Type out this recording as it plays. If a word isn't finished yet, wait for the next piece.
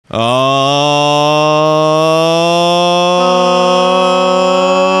On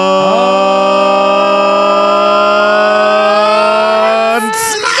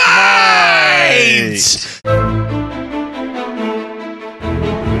Smite!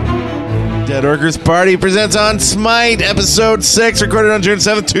 Dead Workers Party presents On Smite, Episode 6, recorded on June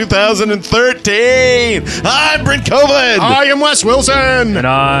 7th, 2013. I'm Brent Copeland. I am Wes Wilson. And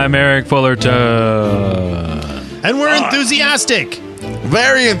I'm Eric Fullerton. And we're enthusiastic.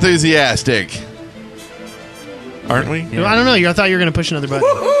 Very enthusiastic. Aren't we? Yeah. I don't know. I thought you were going to push another button.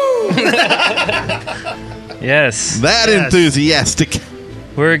 Yes. That Yes. enthusiastic.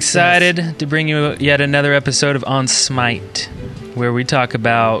 We're excited to bring you yet another episode of On Smite, where we talk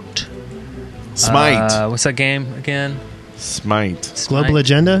about... Smite. what's that game again? Smite. Smite? Global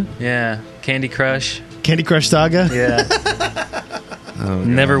Agenda? Yeah. Candy Crush? Candy Crush Saga? Yeah. Oh,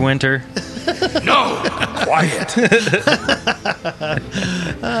 Neverwinter.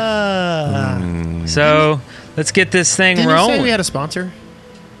 So, let's get this thing Didn't you say we rolling. had a sponsor?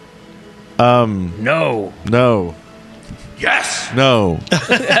 No. No. Yes. No.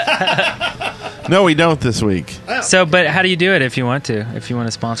 No, we don't this week. So, but how do you do it if you want to? If you want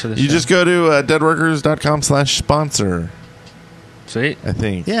to sponsor the show? You just go to deadworkers.com/sponsor, Sweet. I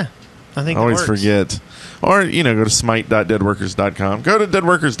think. Yeah. I think I always it works. forget. Or, go to smite.deadworkers.com. Go to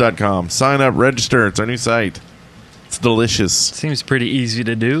deadworkers.com. Sign up, register. It's our new site. It's delicious. Seems pretty easy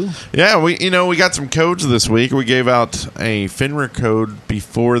to do. Yeah, we got some codes this week. We gave out a FINRA code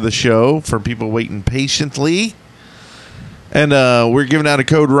before the show for people waiting patiently. And we're giving out a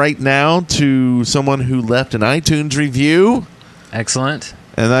code right now to someone who left an iTunes review. Excellent.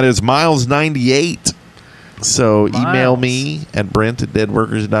 And that is Miles98. So email Miles. me at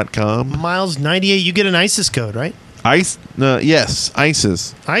brent@deadworkers.com. Miles 98, you get an ISIS code, right? Yes,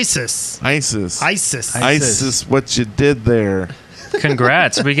 ISIS. ISIS. ISIS. ISIS. ISIS, what you did there.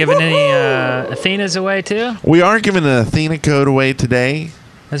 Congrats. Are we giving any Athenas away too? We are giving an Athena code away today,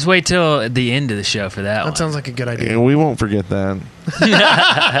 Let's wait till the end of the show for that one. That sounds like a good idea. and we won't forget that.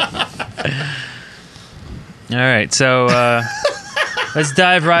 All right, so let's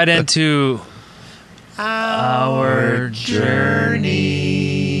dive right into our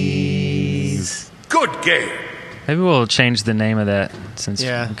journeys. Good game. Maybe we'll change the name of that since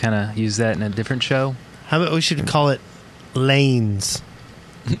Yeah. we kind of use that in a different show. How about we should call it Lanes?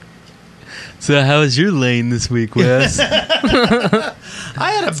 So how was your lane this week, Wes? I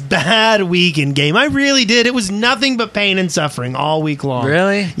had a bad week in game. I really did. It was nothing but pain and suffering all week long.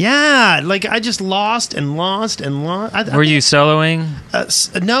 Really? Yeah. Like, I just lost and lost and lost. Were you soloing?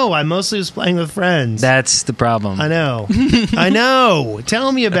 No, I mostly was playing with friends. That's the problem. I know. I know.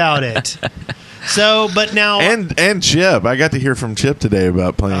 Tell me about it. So, but now... And Chip. I got to hear from Chip today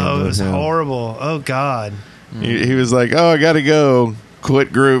about playing Oh, it with was him. horrible. Oh, God. He was like, I got to go.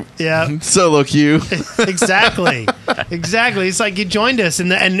 Quit group. Yeah. Solo queue. Exactly. Exactly. It's like he joined us,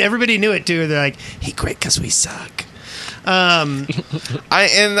 and everybody knew it, too. They're like, he quit because we suck.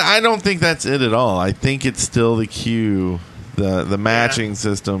 I don't think that's it at all. I think it's still the queue, the matching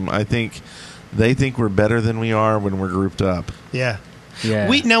system. I think they think we're better than we are when we're grouped up. Yeah. Yeah.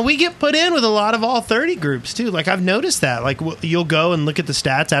 We get put in with a lot of all 30 groups too. Like, I've noticed that. Like, you'll go and look at the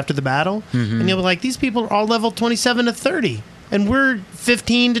stats after the battle, and you'll be like, these people are all level 27 to 30, and we're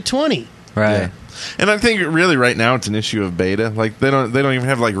 15 to 20. right. Yeah. And I think really right now it's an issue of beta. Like they don't even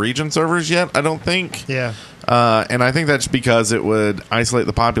have like region servers yet, I don't think. Yeah. And I think that's because it would isolate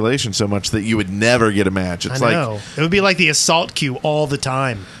the population so much that you would never get a match. It's I know. It would be like the assault queue all the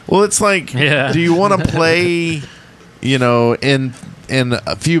time. well, it's like, Yeah. do you want to play, in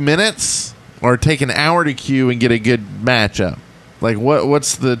a few minutes, or take an hour to queue and get a good matchup? Like,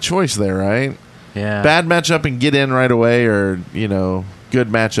 what's the choice there, right? Yeah. Bad matchup and get in right away, or good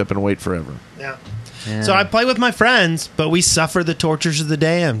matchup and wait forever. Yeah. Yeah. So I play with my friends, but we suffer the tortures of the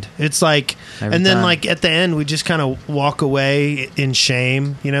damned. It's like, Every and then time. like at the end, we just kind of walk away in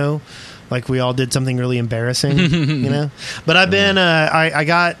shame, like we all did something really embarrassing, But I've been,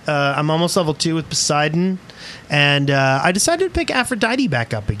 I'm almost level 2 with Poseidon, and I decided to pick Aphrodite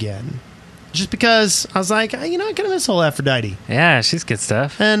back up again, just because I was like, I kind of miss whole Aphrodite, Yeah, she's good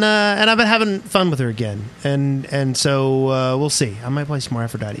stuff. and I've been having fun with her again, and so we'll see. I might play some more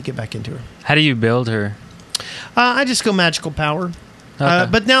Aphrodite, get back into her. How do you build her? I just go magical power. Okay.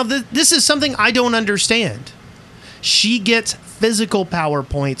 But now this is something I don't understand. She gets physical power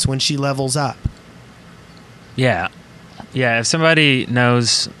points when she levels up. Yeah. Yeah, if somebody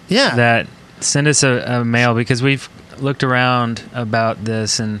knows Yeah. that, send us a mail, because we've looked around about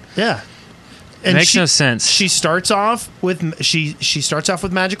this, and Yeah. it makes no sense. She starts off with she starts off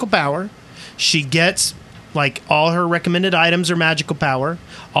with magical power. She gets like all her recommended items are magical power.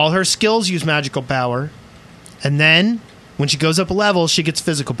 All her skills use magical power. And then when she goes up a level, she gets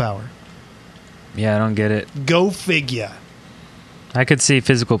physical power. Yeah, I don't get it. Go figure. I could see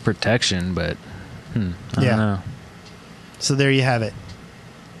physical protection, but I don't know. So there you have it.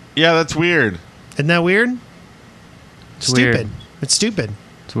 Yeah, that's weird. Isn't that weird? It's Stupid. weird. It's stupid.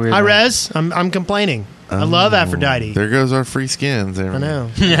 It's weird. Hi, man. Rez. I'm complaining. I love Aphrodite. There goes our free skins. I know.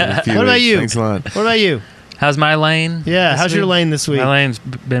 What What about you? Thanks a lot. What about you? How's my lane? Yeah, this how's your week? lane this week? My lane's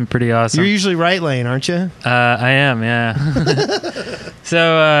been pretty awesome. You're usually right lane, aren't you? I am, yeah.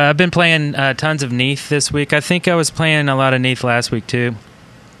 So I've been playing tons of Neath this week. I think I was playing a lot of Neath last week too,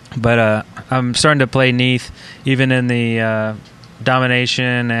 but I'm starting to play Neath even in the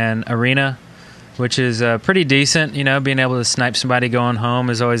domination and arena, which is pretty decent. You know, being able to snipe somebody going home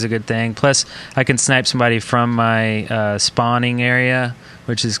is always a good thing. Plus, I can snipe somebody from my spawning area,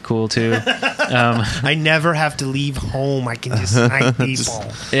 which is cool too. I never have to leave home. I can just snipe people.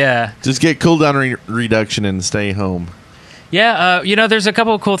 Yeah. Just get cooldown reduction and stay home. Yeah, you know, there's a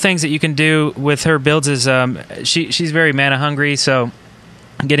couple of cool things that you can do with her builds. Is she's very mana hungry, so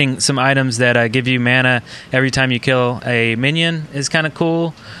getting some items that give you mana every time you kill a minion is kind of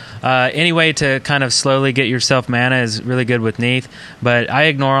cool. Any way to kind of slowly get yourself mana is really good with Neath, but I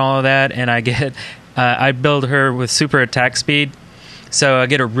ignore all of that, and I build her with super attack speed, so I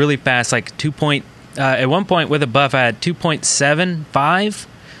get her really fast, like at one point with a buff I had 2.75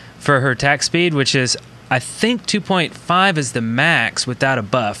 for her attack speed, which is, I think 2.5 is the max without a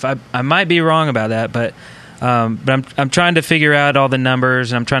buff. I might be wrong about that, but I'm trying to figure out all the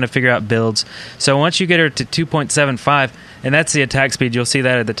numbers, and I'm trying to figure out builds. So once you get her to 2.75, and that's the attack speed, you'll see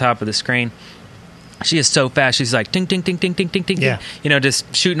that at the top of the screen. She is so fast. She's like ting, ting, ting, ting, ting, ting, ting. Yeah. You know,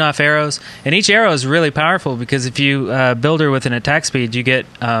 just shooting off arrows. And each arrow is really powerful because if you build her with an attack speed, you get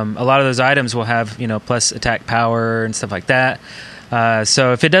a lot of those items will have, you know, plus attack power and stuff like that.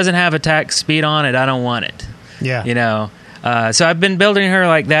 So if it doesn't have attack speed on it, I don't want it. Yeah. You know. So I've been building her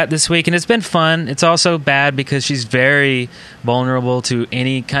like that this week, and it's been fun. It's also bad because she's very vulnerable to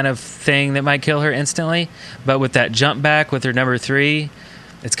any kind of thing that might kill her instantly. But with that jump back with her number 3,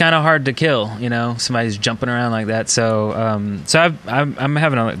 it's kind of hard to kill. You know, somebody's jumping around like that. So I'm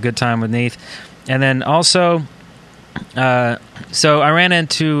having a good time with Neath. And then also, so I ran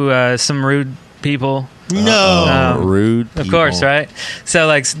into some rude people. No. Rude Of people. course, right? So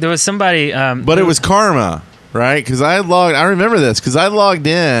like there was somebody, But it was karma, right? Because I remember this because I logged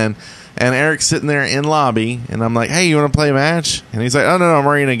in and Eric's sitting there in lobby, and I'm like, "Hey, you want to play a match?" And he's like, "Oh no, I'm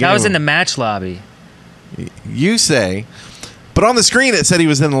already in a game." I was in the match lobby. You say, but on the screen it said he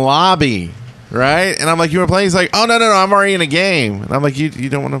was in the lobby, right? And I'm like, "You want to play?" He's like, "Oh no, I'm already in a game." And I'm like, "You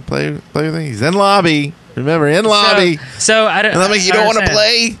don't want to play with me?" He's in lobby. Remember, in lobby. So I don't. And I'm like, "You don't want to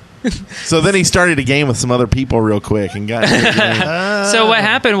understand. play?" So then he started a game with some other people real quick and got into the game. So what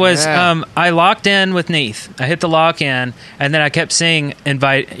happened was Yeah. I locked in with Neath. I hit the lock in, and then I kept seeing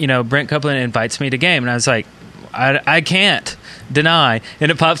invite. You know, Brent Copeland invites me to game, and I was like, I can't deny, and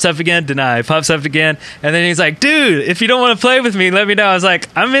it pops up again, deny, pops up again, and then he's like, dude, if you don't want to play with me, let me know. I was like,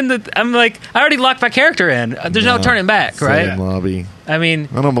 I'm like, I already locked my character in. There's no turning back, right? Same lobby. I mean,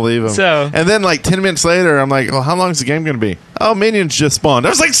 I don't believe him. So- and then like 10 minutes later, I'm like, well, how long is the game going to be? Oh, minions just spawned. I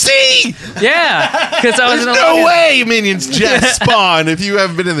was like, see? yeah, because I was There's in a no login. way minions just spawned if you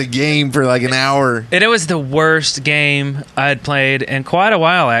haven't been in the game for like an hour. And it was the worst game I'd played in quite a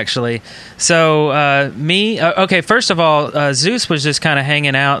while, actually. So, okay, first of all, Zeus was just kind of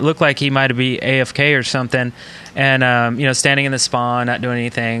hanging out. Looked like he might be AFK or something. And, you know, standing in the spawn, not doing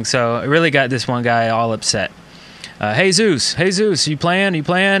anything. So it really got this one guy all upset. Hey Zeus, you playing?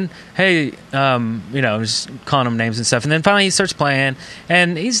 Hey, you know, just calling him names and stuff. And then finally he starts playing,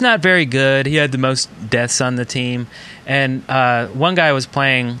 and he's not very good. He had the most deaths on the team. And one guy was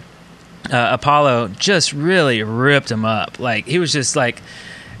playing Apollo, just really ripped him up. Like, he was just like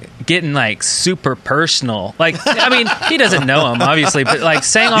getting like super personal. Like, I mean, he doesn't know him obviously, but like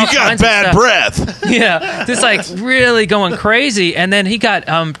saying all You got kinds of bad stuff. breath. Yeah, just like really going crazy. And then he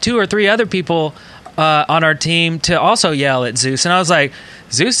got 2 or 3 other people on our team to also yell at Zeus, and I was like,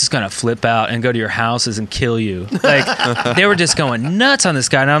 Zeus is gonna flip out and go to your houses and kill you. Like, they were just going nuts on this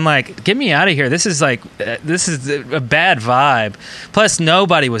guy, and I'm like, get me out of here. This is like this is a bad vibe. Plus,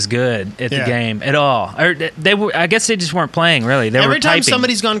 nobody was good at the game at all. Or they were. I guess they just weren't playing really. They Every were time typing.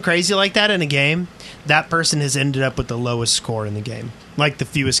 somebody's gone crazy like that in a game, that person has ended up with the lowest score in the game, like the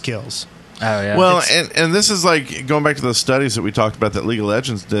fewest kills. Oh yeah. Well, It's- and this is like going back to those studies that we talked about that League of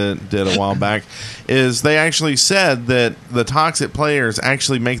Legends did a while back. Is they actually said that the toxic players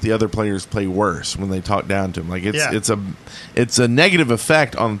actually make the other players play worse when they talk down to them. Like it's a negative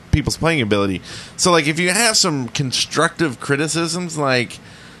effect on people's playing ability. So like if you have some constructive criticisms, like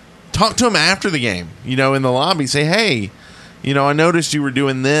talk to them after the game. In the lobby, say, hey. I noticed you were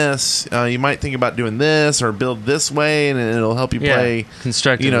doing this. You might think about doing this or build this way, and it'll help you play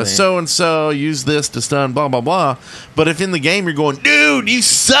constructively. So and so. Use this to stun. Blah blah blah. But if in the game you're going, dude, you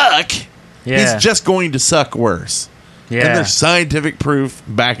suck. Yeah. He's just going to suck worse. Yeah. And there's scientific proof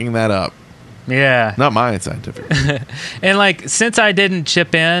backing that up. Yeah. Not my scientific. And like since I didn't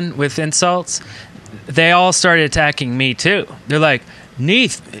chip in with insults, they all started attacking me too. They're like,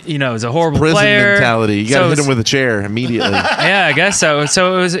 Neith, is a horrible Prison player. mentality. You got to So hit him with a chair immediately. Yeah, I guess so.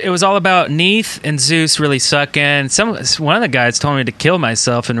 So it was all about Neith and Zeus really sucking. One of the guys told me to kill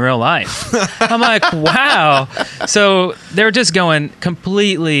myself in real life. I'm like, wow. So they were just going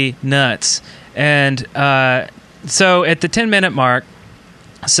completely nuts. And so at the 10-minute mark,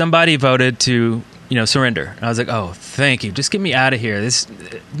 somebody voted to surrender. And I was like, oh, thank you. Just get me out of here.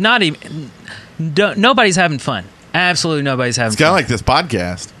 Nobody's having fun. Absolutely nobody's having It's kind of fun. like this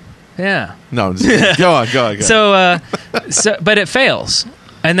podcast. Yeah. No, just, go on. So, but it fails.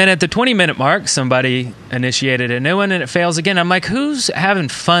 And then at the 20-minute mark, somebody initiated a new one, and it fails again. I'm like, who's having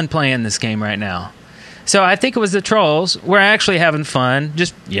fun playing this game right now? So I think it was the trolls. We're actually having fun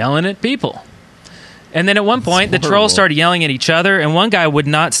just yelling at people. And then at one point, the trolls started yelling at each other, and one guy would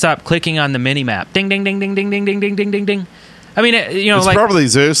not stop clicking on the mini-map. Ding, ding, ding, ding, ding, ding, ding, ding, ding, ding, ding. I mean, It's like... probably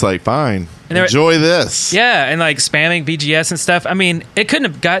Zeus, like, fine. Enjoy this. Yeah, and like spamming BGS and stuff. I mean, it couldn't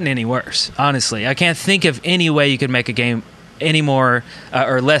have gotten any worse, honestly. I can't think of any way you could make a game any more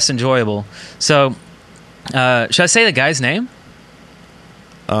or less enjoyable. So, should I say the guy's name?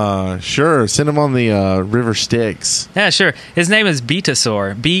 Sure. Send him on the River Styx. Yeah, sure. His name is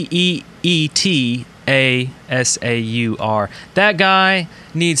Beetasaur. Beetasaur. That guy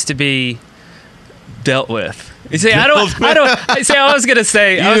needs to be dealt with. You see, I was gonna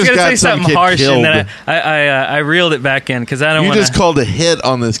say something harsh, and then I reeled it back in because I don't. You just called a hit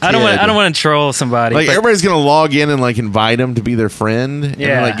on this kid. I don't want to troll somebody. Like but, everybody's gonna log in and like invite him to be their friend, and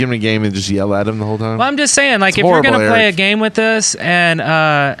Yeah. like give him a game and just yell at him the whole time. well, I'm just saying, like, It's if you're gonna horrible, play Eric. a game with us and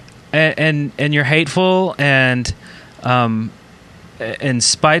you're hateful and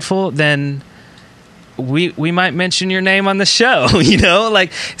spiteful, then we might mention your name on the show,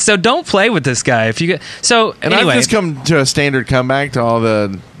 like, so don't play with this guy if you get And anyway. I've just come to a standard comeback to all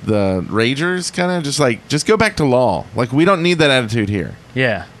the ragers, kind of just go back to LOL. Like we don't need that attitude here.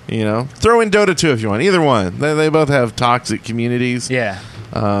 Yeah, Throw in Dota 2 if you want. Either one. They both have toxic communities. yeah,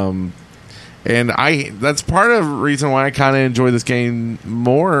 And that's part of the reason why I kind of enjoy this game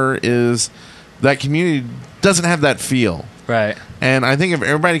more is that community doesn't have that feel. right, And I think if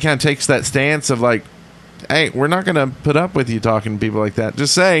everybody kind of takes that stance of like, hey, we're not going to put up with you talking to people like that.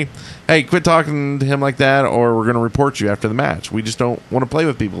 Just say, hey, quit talking to him like that, or we're going to report you after the match. We just don't want to play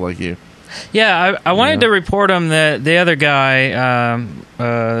with people like you. yeah. I wanted to report him. The other guy,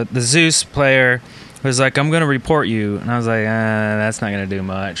 the Zeus player, was like, I'm going to report you. And I was like, that's not going to do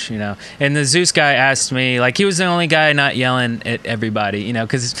much, And the Zeus guy asked me, like, he was the only guy not yelling at everybody,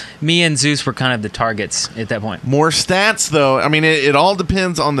 because me and Zeus were kind of the targets at that point. More stats, though. I mean, it all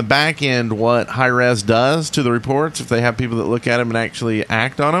depends on the back end what Hi-Rez does to the reports, if they have people that look at them and actually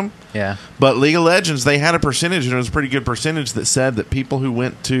act on them. Yeah. But League of Legends, they had a percentage, and it was a pretty good percentage, that said that people who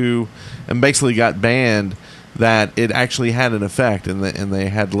went to and basically got banned, that it actually had an effect, and they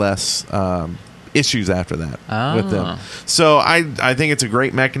had less issues after that with them. So I think it's a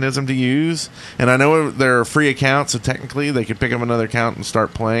great mechanism to use, and I know there are free accounts, so technically they could pick up another account and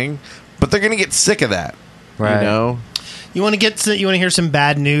start playing, but they're going to get sick of that. Right. You want to hear some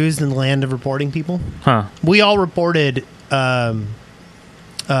bad news in the land of reporting people? Huh. We all reported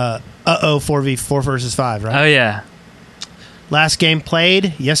 4v4 versus 5, right? Oh, yeah. Last game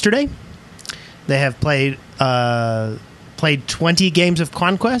played yesterday. They have played 20 games of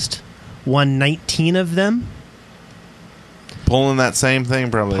Conquest, won 19 of them. Pulling that same thing,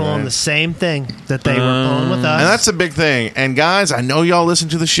 probably. Pulling right? the same thing that they were pulling with us. And that's a big thing. And guys, I know y'all listen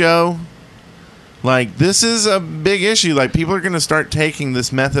to the show. Like, this is a big issue. Like, people are going to start taking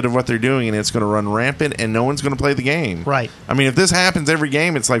this method of what they're doing, and it's going to run rampant, and no one's going to play the game. Right. I mean, if this happens every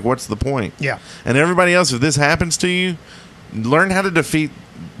game, it's like, what's the point? Yeah. And everybody else, if this happens to you, learn how to defeat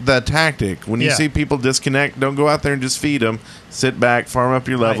the tactic. When you see people disconnect, don't go out there and just feed them. Sit back, farm up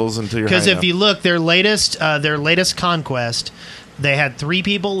your levels until you're high Because if enough. you look, their latest Conquest, they had 3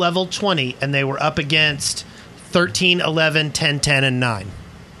 people level 20, and they were up against 13, 11, 10, 10, and 9.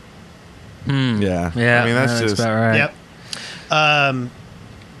 Yeah. Yeah, I mean, that's just. about right. Yep.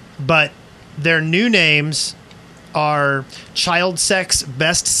 But their new names are Child Sex,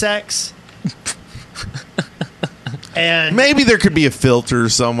 Best Sex. And Maybe there could be a filter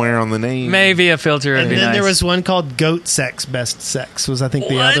somewhere on the name. Maybe a filter would and be then nice. there was one called Goat Sex, Best Sex was I think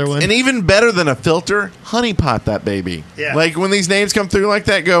the other one. And even better than a filter, honeypot that baby. Yeah. Like when these names come through like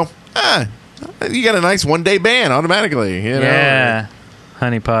that, go, you got a nice one-day ban automatically. You know? yeah,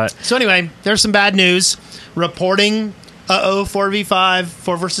 honeypot. So anyway, there's some bad news. Reporting 4v5,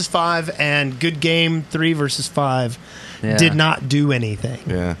 4 versus 5, and Good Game 3 versus 5 Yeah. did not do anything.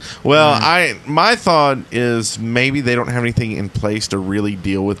 Yeah. Well, my thought is maybe they don't have anything in place to really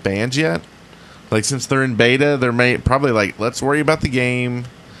deal with bans yet. Like since they're in beta, they're probably like, let's worry about the game,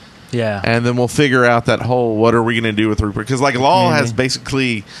 Yeah. and then we'll figure out that whole what are we going to do with the report? Because like LoL Maybe. has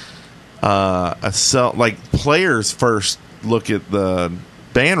basically like players first look at the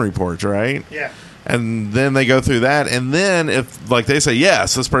ban reports, right? Yeah. And then they go through that, and then if like they say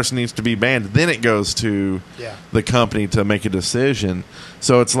yes, this person needs to be banned, then it goes to Yeah. the company to make a decision.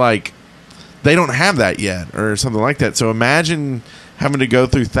 So it's like they don't have that yet, or something like that. So imagine having to go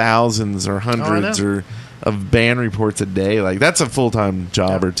through thousands or hundreds know. of ban reports a day. Like that's a full time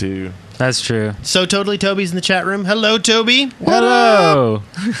job or two. That's true. So totally Toby's in the chat room. Hello, Toby. Hello.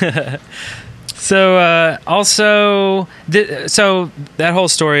 So so that whole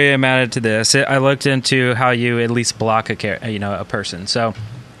story amounted to this. I looked into how you at least block a person. So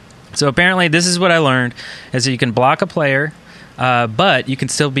apparently this is what I learned is that you can block a player, but you can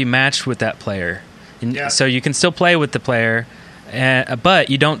still be matched with that player. Yeah. So you can still play with the player, but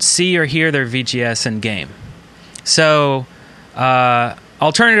you don't see or hear their VGS in game. So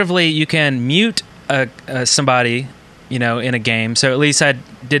alternatively, you can mute somebody, in a game. So at least I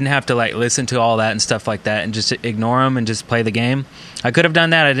didn't have to like listen to all that and stuff like that and just ignore them and just play the game. I could have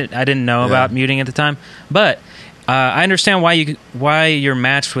done that. I didn't know about muting at the time, but I understand why you're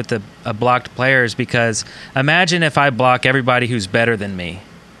matched with a blocked players, because imagine if I block everybody who's better than me.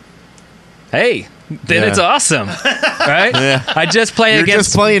 Hey, then it's awesome, right? Yeah. I just play You're against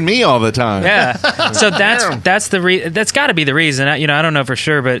just playing me all the time. yeah. So that's that's got to be the reason. I don't know for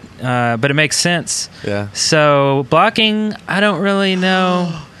sure, but it makes sense. Yeah. So blocking, I don't really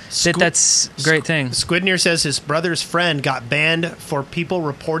know that's a great thing. Squidnear says his brother's friend got banned for people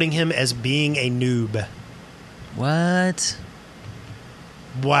reporting him as being a noob. What?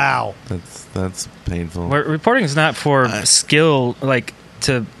 Wow. That's painful. Reporting is not for skill, like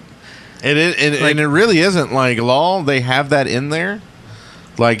to. And it really isn't. Like LoL, they have that in there.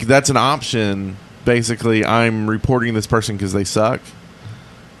 Like that's an option. Basically, I'm reporting this person because they suck,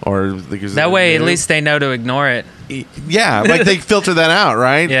 or because That way, at they're- least they know to ignore it. yeah, like they filter that out,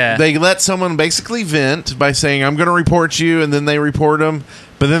 right? Yeah. They let someone basically vent by saying, "I'm going to report you," and then they report them,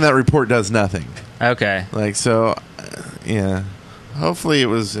 but then that report does nothing. Okay. Like so, yeah. Hopefully, it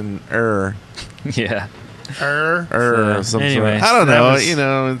was an error. Yeah. Or some anyway, sort. I don't that know.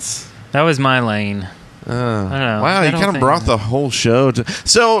 was- It's. That was my lane. I don't know. Wow, That you whole kind of thing- brought the whole show to.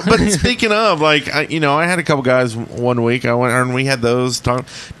 So, but speaking of, like, I had a couple guys one week. I went and we had those talk.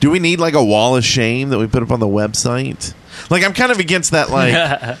 Do we need like a wall of shame that we put up on the website? Like, I'm kind of against that. Like,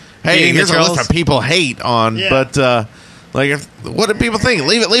 hey, Eating the here's a list trolls? of people hate on. Yeah. But like, what do people think?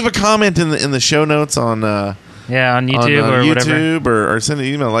 Leave a comment in the show notes on. Yeah, on YouTube on, or whatever. YouTube or send an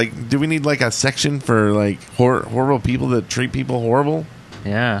email. Like, do we need like a section for like horrible people that treat people horrible?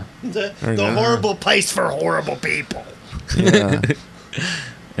 Yeah. The no. horrible place for horrible people. Yeah.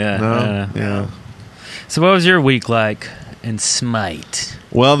 Yeah. No. Yeah. So what was your week like in Smite?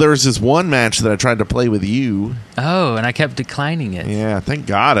 Well, there was this one match that I tried to play with you. Oh, and I kept declining it. Yeah, thank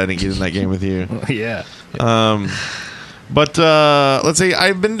God I didn't get in that game with you. Yeah. But let's see,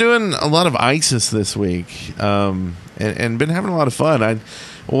 I've been doing a lot of ISIS this week, and been having a lot of fun.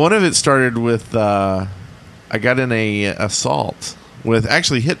 One of it started with I got in a assault with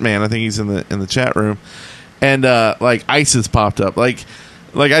actually Hitman. I think he's in the chat room, and like ISIS popped up. Like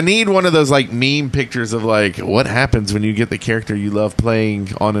I need one of those like meme pictures of like what happens when you get the character you love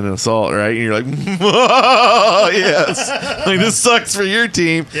playing on an assault, right? And you're like, oh, yes, like this sucks for your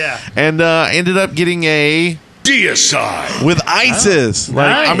team. Yeah. And ended up getting a Deicide. with ISIS. Like,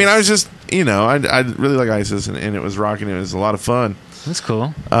 I nice. mean, I was just I really like ISIS, and it was rocking. It was a lot of fun. That's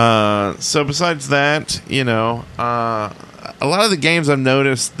cool. So besides that, a lot of the games I've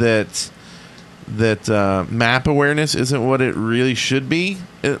noticed that map awareness isn't what it really should be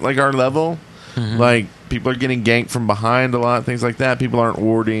at like our level. Like people are getting ganked from behind a lot, things like that. People aren't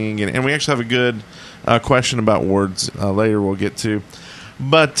warding, and we actually have a good question about wards later we'll get to.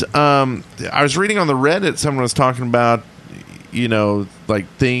 But I was reading on the Reddit, someone was talking about like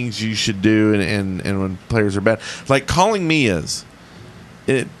things you should do, and when players are bad, like calling Mia's,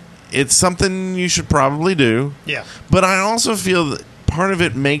 it's something you should probably do. Yeah. But I also feel that part of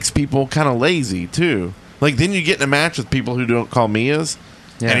it makes people kind of lazy too. Like then you get in a match with people who don't call Mia's,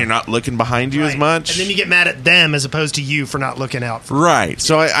 and you're not looking behind you as Right. much. And then you get mad at them as opposed to you for not looking out for Right.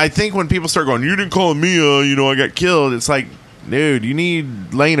 So I think when people start going, you didn't call Mia, I got killed. It's like, dude, you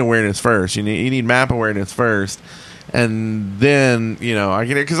need lane awareness first. You need map awareness first. And then, I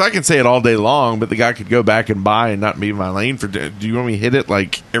can, because I can say it all day long, but the guy could go back and buy and not be in my lane for, do you want me to hit it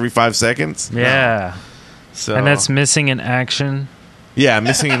like every 5 seconds? Yeah. No. So, And that's missing in action. yeah,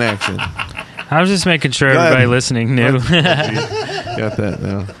 missing in action. I was just making sure Go ahead. everybody listening knew. Got that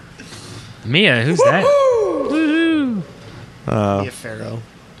now. Mia, who's that? Woohoo. be a pharaoh.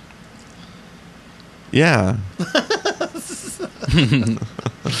 Yeah.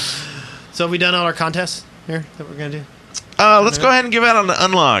 So have we done all our contests here that we're going to do? Let's go ahead and give out an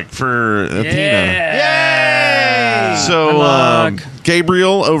unlock for Athena. Yay! So, Unlock.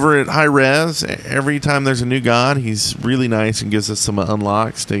 Gabriel over at High Res, every time there's a new god, he's really nice and gives us some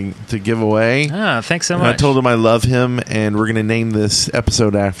unlocks to give away. Oh, thanks so And much. I told him I love him, and we're going to name this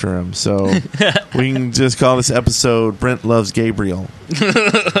episode after him. So we can just call this episode Brent Loves Gabriel.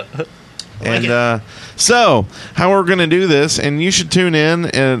 And so, how we're going to do this, and you should tune in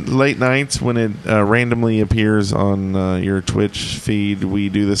at late nights when it randomly appears on your Twitch feed. We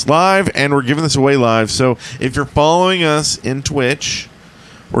do this live, and we're giving this away live. So, if you're following us in Twitch,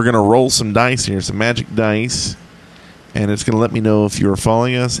 we're going to roll some dice here, some magic dice, and it's going to let me know if you're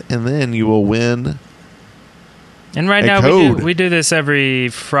following us, and then you will win. And right a now code. we do this every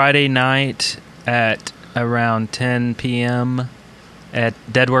Friday night at around 10 p.m. at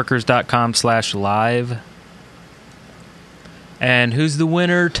deadworkers.com/live. And who's the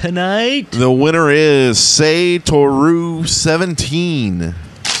winner tonight? The winner is Say Toru 17.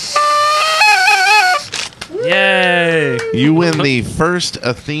 Yay! You win the first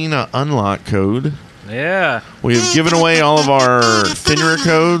Athena unlock code. Yeah. We have given away all of our Finra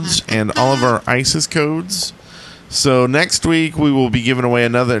codes and all of our ISIS codes. So next week we will be giving away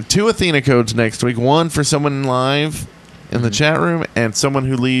another 2 Athena codes next week. One for someone live in the chat room and someone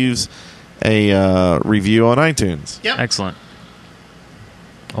who leaves a review on iTunes. Yep. Excellent.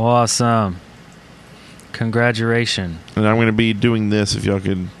 Awesome. Congratulations. And I'm going to be doing this if y'all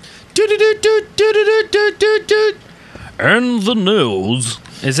could. And the news.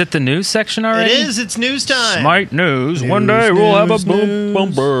 Is it the news section It already? is. It's news time. Smite news. One News, day we'll have a news, boom news.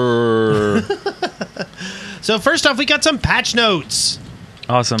 bumper. So first off, we got some patch notes.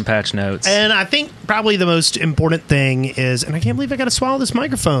 Awesome patch notes. And I think probably the most important thing is, and I can't believe I got to swallow this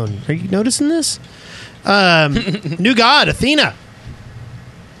microphone. Are you noticing this? New god, Athena.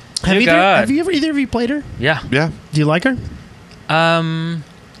 Have you ever either of you played her? Yeah. Yeah. Do you like her?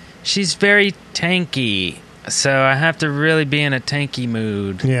 She's very tanky, so I have to really be in a tanky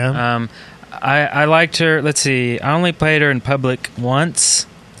mood. Yeah. I liked her. Let's see. I only played her in public once.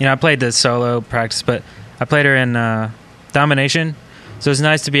 I played the solo practice, but I played her in Domination. So it's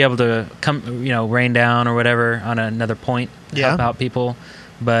nice to be able to come, rain down or whatever on another point, help out people.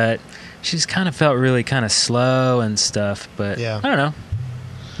 But she's kind of felt really kind of slow and stuff. But Yeah. I don't know.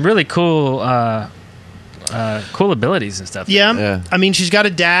 Really cool, cool abilities and stuff. Yeah. I mean, she's got a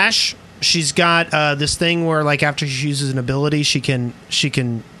dash. She's got this thing where, like, after she uses an ability, she can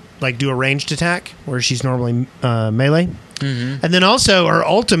like do a ranged attack where she's normally melee. Mm-hmm. And then also her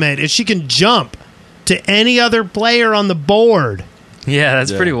ultimate is she can jump to any other player on the board. Yeah,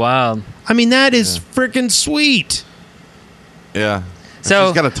 that's Yeah. pretty wild. I mean, that is freaking sweet. Yeah. And So-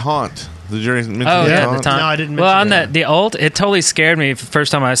 she's got a taunt. Did you mention Oh, the yeah, taunt? the taunt. No, I didn't Well, on mention the ult, it totally scared me the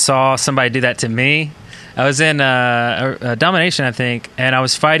first time I saw somebody do that to me. I was in Domination, I think, and I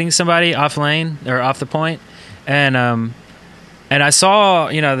was fighting somebody off lane or off the point, and I saw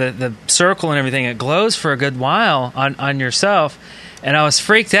the circle and everything. It glows for a good while on yourself, and I was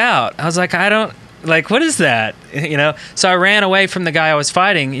freaked out. I was like, I don't like, what is that? So I ran away from the guy I was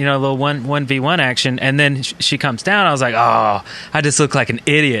fighting. A little 1v1 action, and then she comes down. I was like, oh, I just look like an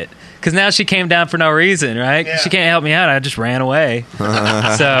idiot. Because now she came down for no reason, right? Yeah. She can't help me out. I just ran away.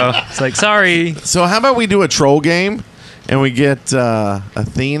 So it's like, sorry. So how about we do a troll game and we get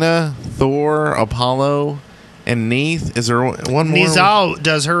Athena, Thor, Apollo, and Neith? Is there one more? Nizal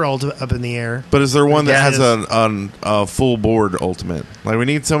does her ult up in the air. But is there one that Yeah, has it a full board ultimate? Like we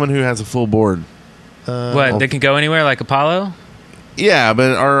need someone who has a full board. What? They can go anywhere like Apollo? Yeah,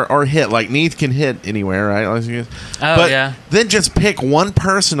 but our hit, like Neith can hit anywhere, right? Oh, But yeah. then just pick one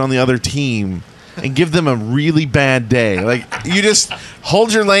person on the other team and give them a really bad day. Like, you just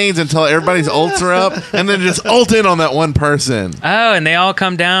hold your lanes until everybody's ults are up, and then just ult in on that one person. Oh, and they all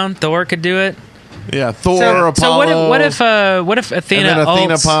come down. Thor could do it. Yeah, Thor, So Apollo. what if Athena and then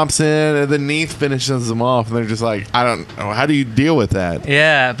Athena ults? pops in, and then Neith finishes them off, and they're just like, I don't know. How do you deal with that?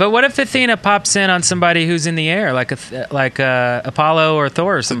 Yeah, but what if Athena pops in on somebody who's in the air, like Apollo or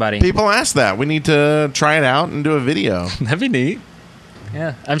Thor or somebody? People ask that. We need to try it out and do a video. That'd be neat.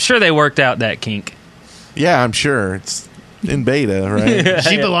 Yeah, I'm sure they worked out that kink. Yeah, I'm sure. It's in beta, right?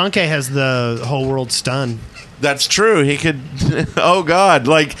 Xbalanque has the whole world stunned. That's true. He could. Oh God!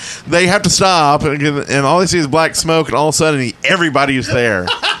 Like, they have to stop, and all they see is black smoke, and all of a sudden, everybody is there.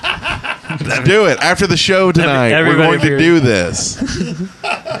 Do it after the show tonight. We're Everybody going to appears. do this.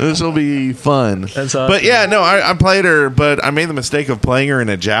 This will be fun. That's awesome. But yeah, no, I played her, but I made the mistake of playing her in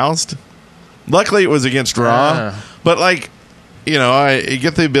a joust. Luckily, it was against Raw, but like, you know, I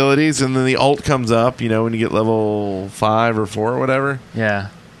get the abilities, and then the ult comes up. You know, when you get level 5 or 4 or whatever. Yeah.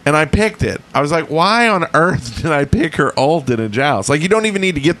 And I picked it. I was like, why on earth did I pick her ult in a joust? Like, you don't even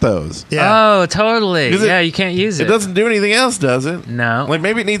need to get those. Yeah. Oh, totally. 'Cause Yeah, you can't use it. It doesn't do anything else, does it? No. Like,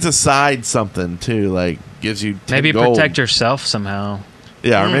 maybe it needs a side something, too. Like, gives you 10 Maybe gold. protect yourself somehow.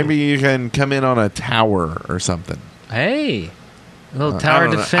 Yeah, or maybe you can come in on a tower or something. Hey, a little tower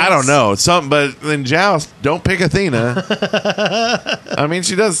defense. I don't know. Something, but in joust, don't pick Athena. I mean,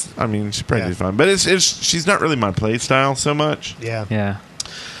 she does. I mean, she's pretty fun. But she's not really my play style so much. Yeah. Yeah.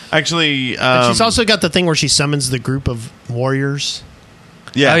 Actually, And she's also got the thing where she summons the group of warriors.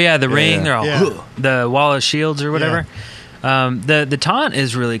 yeah. Oh yeah, the ring. yeah. They're all Yeah. the wall of shields or whatever. The taunt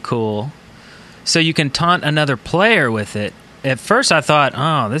is really cool. So you can taunt another player with it. At first, I thought,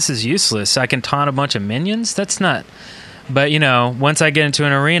 oh, this is useless. I can taunt a bunch of minions. That's not. But you know, once I get into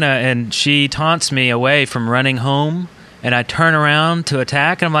an arena and she taunts me away from running home, and I turn around to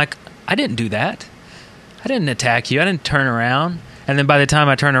attack, and I'm like, I didn't do that. I didn't attack you. I didn't turn around. And then by the time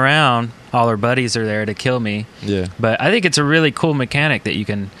I turn around, all her buddies are there to kill me. Yeah. But I think it's a really cool mechanic that you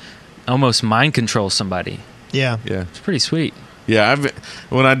can almost mind control somebody. Yeah. Yeah. It's pretty sweet. Yeah,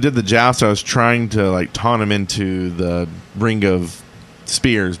 when I did the joust, I was trying to like taunt him into the ring of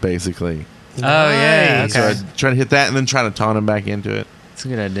spears, basically. Oh, yeah. Nice. So Okay. I try to hit that and then try to taunt him back into it. It's a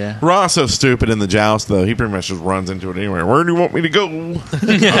good idea. Raw's so stupid in the joust, though. He pretty much just runs into it anyway. Where do you want me to go?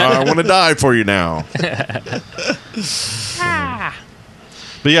 I want to die for you now.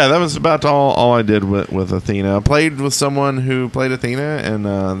 But yeah, that was about all I did with Athena. I played with someone who played Athena,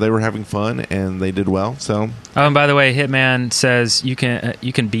 and they were having fun, and they did well. So Oh, and by the way, Hitman says you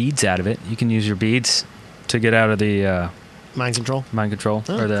can beads out of it. You can use your beads to get out of the Mind control. mind control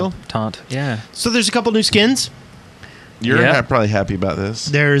Oh, or the cool. taunt. Yeah. So there's a couple new skins. you're Yeah. probably happy about this.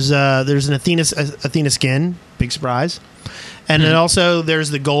 There's an Athena skin, big surprise, and then also there's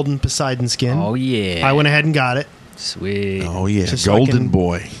the golden Poseidon skin. Oh yeah. I went ahead and got it Sweet. Oh yeah, Just so I Golden can-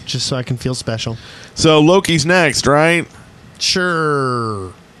 Boy. just so I can feel special. So Loki's next, right?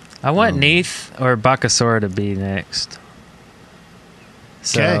 Sure. I want Neith or Bakasura to be next.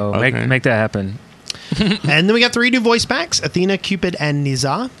 So Okay. make that happen. And then we got 3 new voice packs: Athena, Cupid, and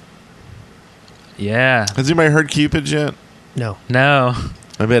Nizar. Yeah. Has anybody heard Cupid yet? No, No.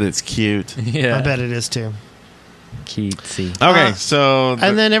 I bet it's cute. Yeah. I bet it is too. Cutesy. Okay, so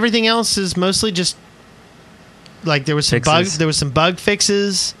And then everything else is mostly just like there was some Fixes. bug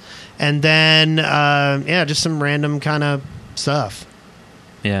fixes, and then just some random kind of stuff.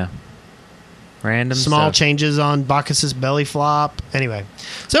 Yeah. Random Small stuff. changes on Bacchus's belly flop. Anyway,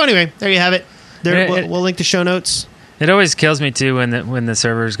 there you have it. There, Yeah, we'll link the show notes. It always kills me too when the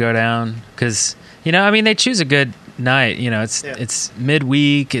servers go down because I mean they choose a good night. It's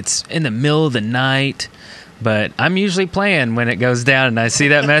midweek. It's in the middle of the night. But I'm usually playing when it goes down, and I see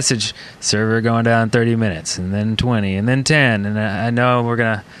that message: server going down in 30 minutes, and then 20, and then 10, and I know we're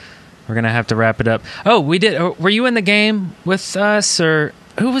gonna have to wrap it up. Oh, we did. Were you in the game with us, or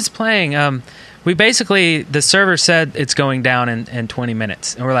who was playing? We basically the server said it's going down in 20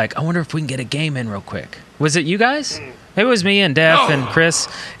 minutes, and we're like, I wonder if we can get a game in real quick. Was it you guys? It was me and Def and Chris.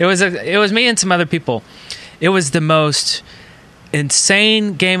 It was me and some other people. It was the most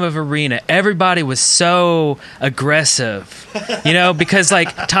insane game of arena. Everybody was so aggressive, because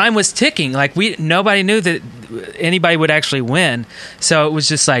like time was ticking. Like nobody knew that anybody would actually win. So it was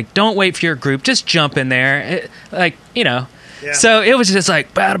just like, don't wait for your group, just jump in there. So it was just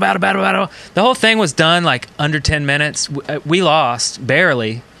like battle. The whole thing was done like under 10 minutes. We lost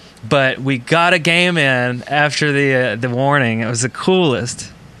barely, but we got a game in after the warning. It was the coolest.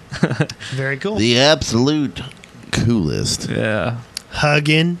 Very cool. the absolute coolest. Yeah.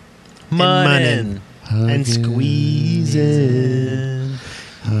 Hugging, Munnin'. and squeezing.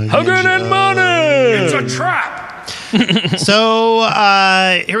 Hugging and money. a trap. So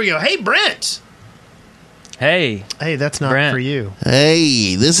here we go. Hey, Brent. Hey, Hey, that's not Brent. for you.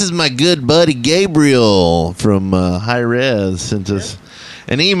 Hey, this is my good buddy Gabriel from High Res sent us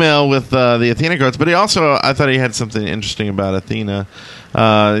an email with the Athena quotes, but I thought he had something interesting about Athena.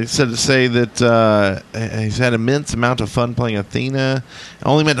 He said to say that he's had immense amount of fun playing Athena.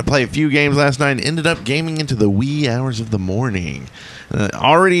 Only meant to play a few games last night and ended up gaming into the wee hours of the morning.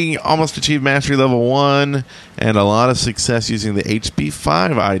 Already almost achieved mastery level 1 and a lot of success using the HP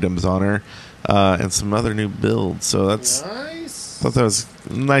 5 items on her. And some other new builds. So that's Nice. thought that was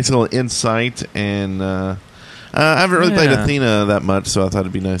a nice little insight. And I haven't really played Yeah. Athena that much, so I thought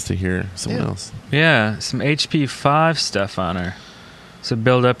it'd be nice to hear someone Yeah. else. yeah, some HP 5 stuff on her. So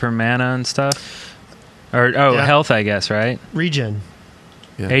build up her mana and stuff. Or Yeah. health, I guess, right? Regen.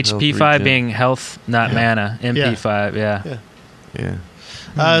 Yeah, HP health 5 regen. being health, not mana. MP 5, yeah.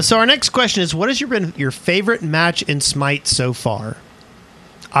 Yeah. So our next question is, what has been your favorite match in Smite so far?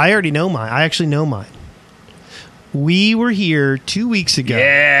 I already know mine. I actually know mine. We were here 2 weeks ago.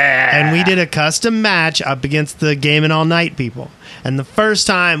 Yeah. And we did a custom match up against the Gaming All Night people. And the first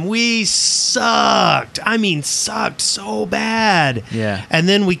time we sucked. I mean, sucked so bad. Yeah. And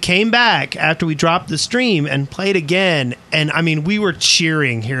then we came back after we dropped the stream and played again. And I mean, we were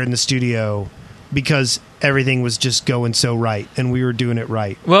cheering here in the studio because everything was just going so right and we were doing it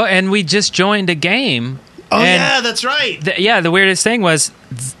right. Well, and we just joined a game. Oh, and yeah, that's right. the weirdest thing was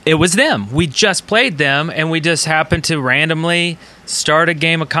it was them. We just played them, and we just happened to randomly start a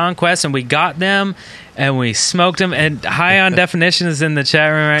game of Conquest, and we got them, and we smoked them. And High on Definition is in the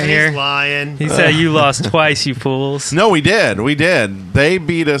chat room right He's here. lying. He said, "You lost twice, you fools." No, we did. We did. They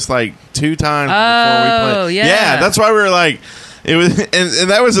beat us like 2 times before Oh, we played. yeah. That's why we were like, it was, and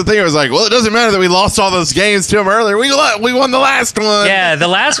that was the thing. I was like, well, it doesn't matter that we lost all those games to them earlier. We won the last one. Yeah, the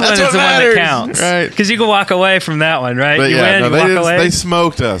last one That's is what the one matters. that counts, Right. Because you can walk away from that one, right? But you yeah, win, no, you they, walk didn't- away. they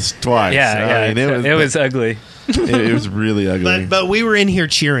smoked us twice. yeah, I mean, it was ugly. it was really ugly. But we were in here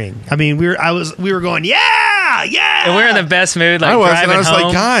cheering. I mean, we were going, yeah, yeah. And we're in the best mood, like I was, driving and I was home.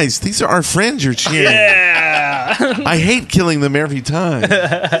 like, guys, these are our friends you're cheering. yeah, I hate killing them every time.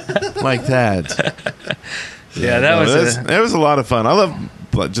 Like that. yeah, that was it was a lot of fun. I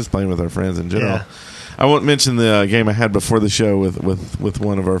love just playing with our friends in general. Yeah. I won't mention the game I had before the show with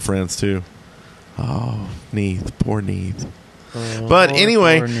one of our friends too. Oh, Neath, poor Neath. But poor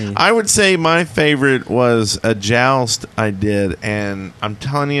anyway, Neath. I would say my favorite was a joust I did, and I'm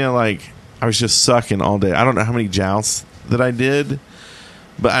telling you, like, I was just sucking all day. I don't know how many jousts that I did,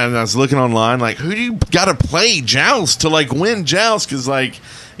 but I was looking online, like, who do you got to play joust to like win joust? Because like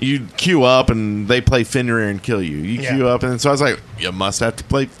you queue up and they play Fenrir and kill you. You Yeah. queue up, and so I was like, you must have to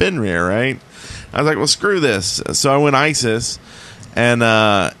play Fenrir, right? I was like, well, screw this. So I went Isis and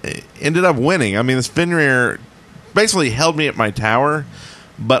ended up winning. I mean, this Fenrir basically held me at my tower,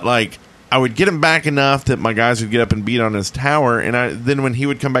 but like I would get him back enough that my guys would get up and beat on his tower, and then when he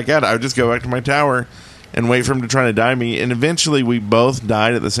would come back out, I would just go back to my tower and wait for him to try to die me. And eventually, we both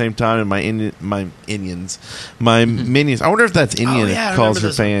died at the same time. And my minions. I wonder if that's Indian. yeah, I calls remember her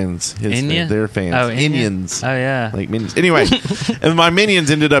this one. fans. Inya? Their fans. Oh, Inya? Indians. Oh yeah. Like minions. Anyway, and my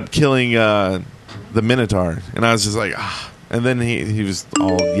minions ended up killing the Minotaur, and I was just like, ah. And then he was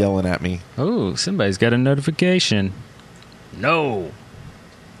all yelling at me. Oh, somebody's got a notification. No.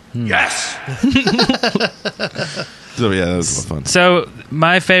 Yes. So yeah, that was a lot of fun. So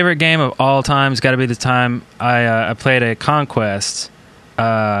my favorite game of all time has got to be the time I played a Conquest,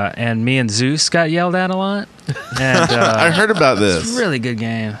 and me and Zeus got yelled at a lot. And I heard about this. it's a really good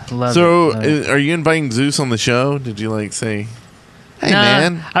game. Love So, it. Love it. are you inviting Zeus on the show? Did you like say, "Hey, Nah,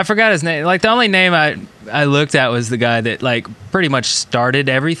 man"? I forgot his name. Like the only name I looked at was the guy that like pretty much started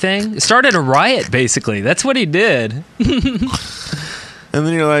everything. Started a riot, basically. That's what he did. And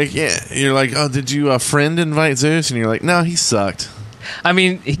then you're like, "Yeah." You're like, "Oh, did you friend invite Zeus?" And you're like, "No, he sucked. I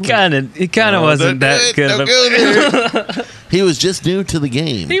mean, he kind of wasn't that good. No of a- good. He was just new to the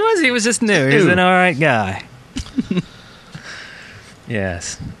game." He was just new. He was an all right guy.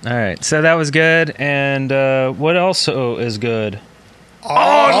 Yes. All right. So that was good. And what also is good?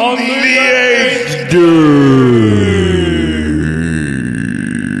 On the eighth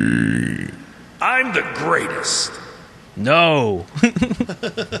I'm the greatest. No.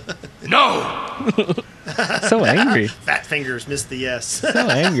 No. So angry. Fat fingers missed the yes. So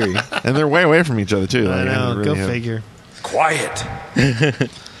angry. And they're way away from each other too. I Like, know. really Go have- figure. Quiet.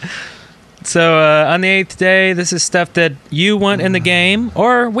 So on the 8th day, this is stuff that you want in the game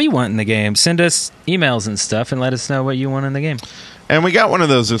or we want in the game. Send us emails and stuff and let us know what you want in the game. And we got one of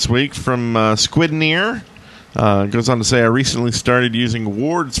those this week from Squidnear. It goes on to say, I recently started using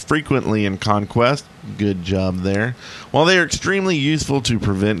wards frequently in Conquest. Good job there. While they are extremely useful to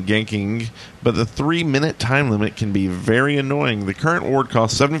prevent ganking, but the 3-minute time limit can be very annoying. The current ward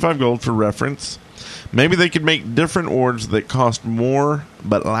costs 75 gold for reference. Maybe they could make different wards that cost more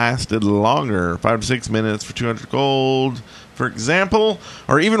but lasted longer. 5 to 6 minutes for 200 gold, for example.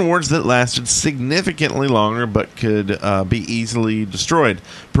 Or even wards that lasted significantly longer but could be easily destroyed,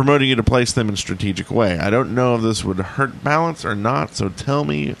 promoting you to place them in a strategic way. I don't know if this would hurt balance or not, so tell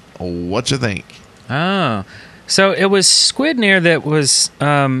me what you think. Oh. So it was Squidnear that was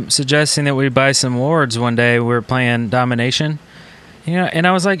suggesting that we buy some wards one day. We were playing Domination. And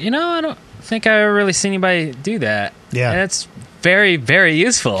I was like, I don't think I ever really seen anybody do that. Yeah. That's very, very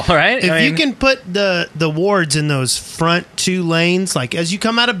useful, right? If you can put the wards in those front 2 lanes, like as you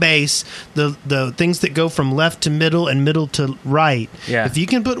come out of base, the things that go from left to middle and middle to right, Yeah. if you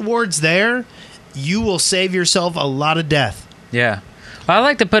can put wards there, you will save yourself a lot of death. Yeah. Well, I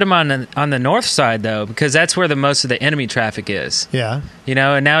like to put them on the north side, though, because that's where the most of the enemy traffic is. Yeah.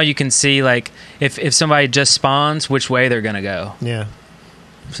 And now you can see, like, if somebody just spawns, which way they're going to go. Yeah.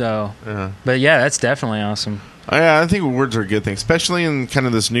 So, Yeah. but yeah, that's definitely awesome. Yeah, I think wards are a good thing, especially in kind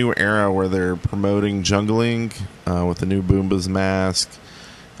of this new era where they're promoting jungling with the new Boomba's mask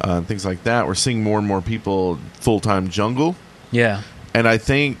and things like that. We're seeing more and more people full-time jungle. Yeah. And I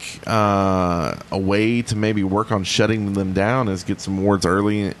think a way to maybe work on shutting them down is get some wards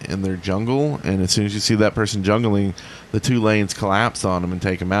early in their jungle. And as soon as you see that person jungling, the 2 lanes collapse on them and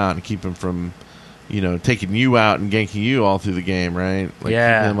take them out and keep them from, taking you out and ganking you all through the game, right? Like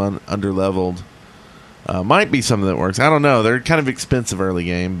Yeah. keep them under-leveled. Might be something that works. I don't know. They're kind of expensive early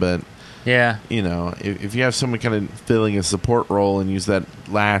game, but, Yeah. if you have someone kind of filling a support role and use that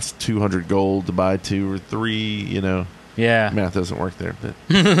last 200 gold to buy 2 or 3, Yeah. math doesn't work there, but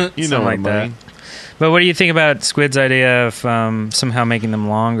you know Something what like I mean. But what do you think about Squid's idea of somehow making them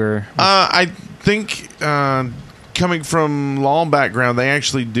longer? I think coming from law background, they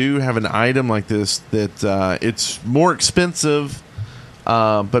actually do have an item like this that it's more expensive,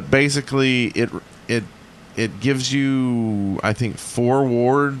 but basically it gives you, I think, 4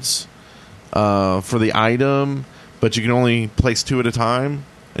 wards for the item, but you can only place 2 at a time.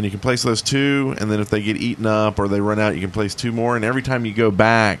 And you can place those 2, and then if they get eaten up or they run out, you can place 2 more. And every time you go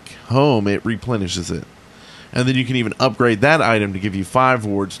back home, it replenishes it. And then you can even upgrade that item to give you 5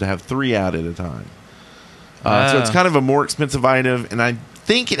 wards to have 3 out at a time. So it's kind of a more expensive item, and I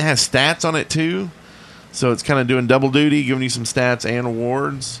think it has stats on it too. So it's kind of doing double duty, giving you some stats and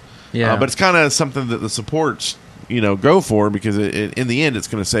wards. Yeah. But it's kind of something that the supports, go for, because in the end, it's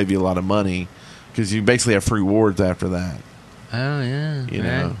going to save you a lot of money because you basically have free wards after that. Oh, yeah. You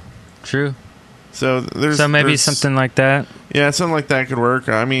know. True. So there's Maybe something like that. Yeah, something like that could work.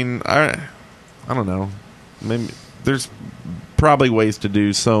 I mean, I don't know. Maybe there's probably ways to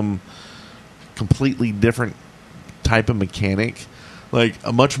do some completely different type of mechanic, like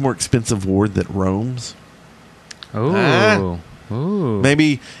a much more expensive ward that roams. Ooh. Ooh.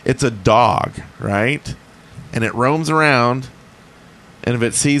 Maybe it's a dog, right? And it roams around. And if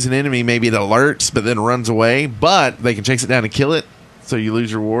it sees an enemy, maybe it alerts, but then runs away. But they can chase it down and kill it, so you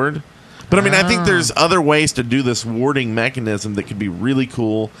lose your ward. But I mean, I think there's other ways to do this warding mechanism that could be really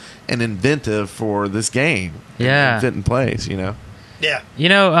cool and inventive for this game. Yeah. And fit in place, Yeah.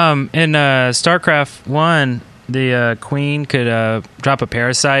 In StarCraft 1, the queen could drop a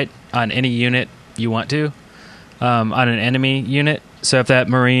parasite on any unit you want to, on an enemy unit. So if that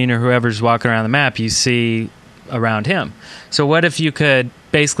Marine or whoever's walking around the map, you see around him. So what if you could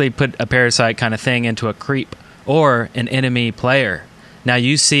basically put a parasite kind of thing into a creep or an enemy player? Now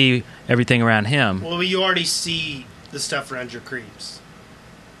you see everything around him. Well, you already see the stuff around your creeps.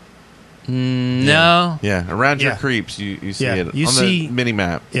 No. Yeah, around your Yeah. creeps, you see Yeah, it you on see- the mini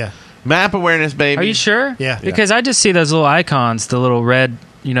map. Yeah. Map awareness, baby. Are you sure? Yeah. Because I just see those little icons, the little red,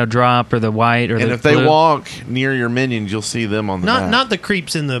 drop or the white or And the if they blue. walk near your minions, you'll see them on the map. Not the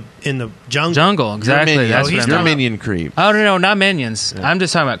creeps in the jungle. Jungle, exactly. Your minion, That's he's what I your meant. talking minion creep. Oh no, not minions. I'm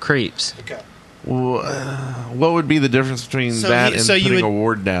just talking about creeps. Okay. Well, what would be the difference between So that you- and so you putting would- a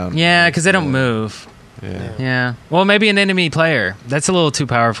ward down? Yeah, because they don't move. Yeah. Yeah. Well, maybe an enemy player. That's a little too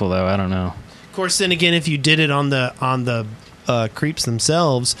powerful, though. I don't know. Of course, then again, if you did it on the creeps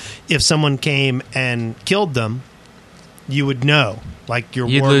themselves, if someone came and killed them, you would know. Like your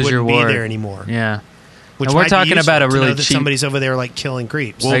You'd ward lose wouldn't your be ward. there anymore. Yeah. Which And we're might be talking useful about a to really know that cheap- somebody's over there like killing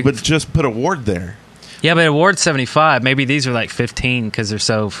creeps. Well, Like- but just put a ward there. Yeah, but award 75. Maybe these are like 15 because they're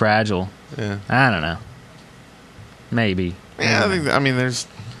so fragile. Yeah. I don't know. Maybe. Yeah, I mean, there's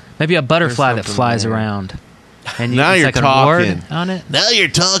Maybe a butterfly that something flies there. around. And Now it's you're like an award talking. on it. Now you're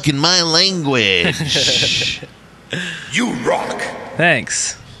talking my language. You rock.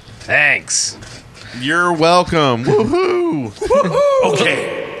 Thanks. You're welcome. Woohoo!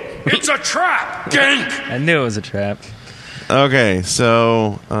 Okay. It's a trap. Gank. I knew it was a trap. Okay,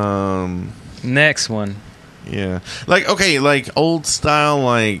 so Next one. yeah, like old style,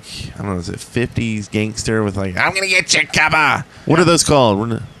 like I don't know, is it 50s gangster with like I'm gonna get you, Kappa. What are those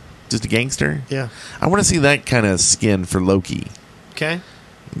called? Just a gangster? Yeah. I want to see that kind of skin for Loki. Okay.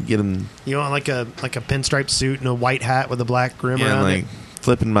 Get him, You want like a pinstripe suit and a white hat with a black rim yeah, around like it?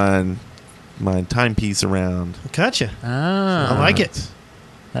 flipping my timepiece around. Gotcha. Oh, I like it.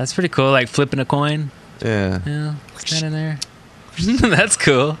 That's pretty cool. Like flipping a coin. Yeah. Yeah, standing there. That's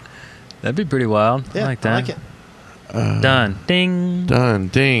cool. That'd be pretty wild. Yeah, I like that. I like it. Done. Ding. Done.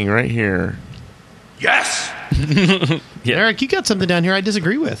 Ding. Right here. Yes. Yeah. Eric, you got something down here I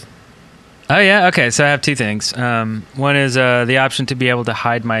disagree with. Oh yeah. Okay. So I have two things. One is the option to be able to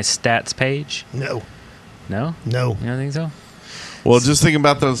hide my stats page. No. No. No. You don't think so? Well, just think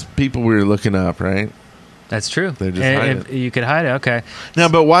about those people we were looking up, right? That's true. They just hide it. You could hide it. Okay. No,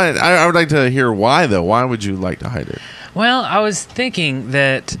 but why? I would like to hear why, though. Why would you like to hide it? Well, I was thinking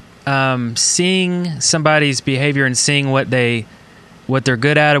that seeing somebody's behavior and seeing what they're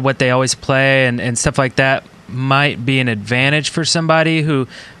good at or what they always play and stuff like that might be an advantage for somebody who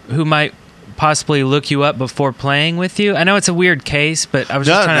might possibly look you up before playing with you. I know it's a weird case, but I was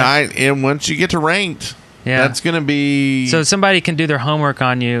just trying to... And once you get to ranked, Yeah. that's going to be... So somebody can do their homework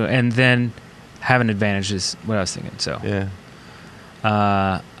on you and then have an advantage is what I was thinking. So Yeah.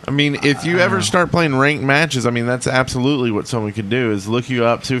 I mean, if you ever start playing ranked matches, I mean, that's absolutely what someone could do is look you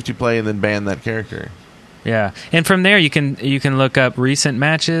up, see what you play, and then ban that character. yeah. And from there you can look up recent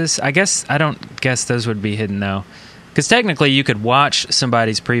matches. I don't guess those would be hidden though. Because technically you could watch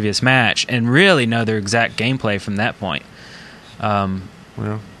somebody's previous match and really know their exact gameplay from that point. Well,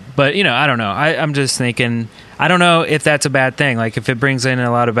 But, I don't know. I'm just thinking, I don't know if that's a bad thing. Like, if it brings in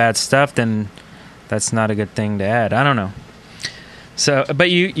a lot of bad stuff, then that's not a good thing to add. I don't know. So, but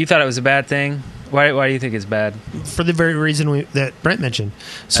you thought it was a bad thing? Why do you think it's bad? For the very reason that Brent mentioned.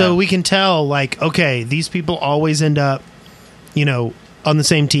 So Oh. we can tell, like, okay, these people always end up, on the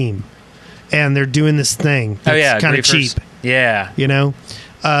same team. And they're doing this thing that's kind of cheap. Yeah.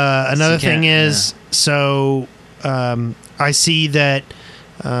 Another you thing can't- is, I see that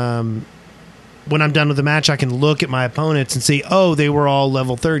when I'm done with the match, I can look at my opponents and see, oh, they were all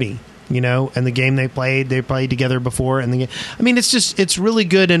level 30, and the game they played together before. And it's really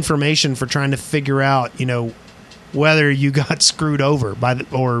good information for trying to figure out, whether you got screwed over by I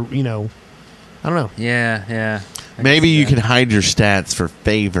don't know. Yeah. I maybe can see you that. can hide your stats for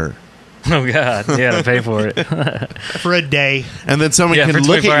favor. Oh, God. You got to pay for it. For a day. And then someone Yeah, can for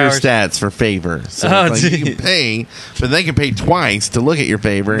look at 24 your hours. stats for favor. So Oh, it's like you geez. can pay, but they can pay twice to look at your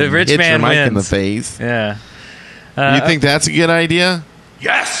favor The and rich hit man your mic in the wins. face. Yeah. You think that's a good idea?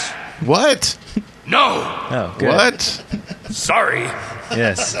 Yes. What? No. Oh, good. What? Sorry.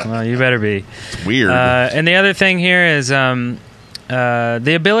 Yes. Well, you better be. It's weird. And the other thing here is the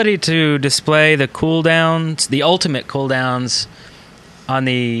ability to display the cooldowns, the ultimate cooldowns on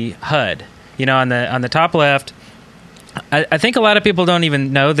the HUD. On the top left. I think a lot of people don't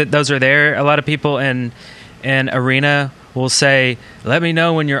even know that those are there. A lot of people in Arena will say, "Let me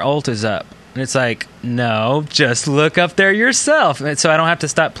know when your ult is up." And it's like, no, just look up there yourself. And so I don't have to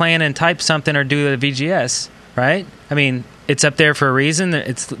stop playing and type something or do the VGS, right? I mean, it's up there for a reason.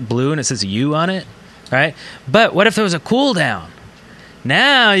 It's blue and it says U on it, right? But what if there was a cooldown?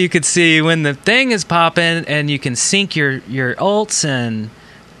 Now you could see when the thing is popping and you can sync your ults and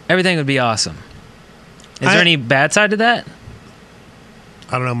everything would be awesome. Is there any bad side to that?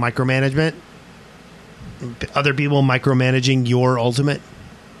 I don't know, micromanagement. Other people micromanaging your ultimate.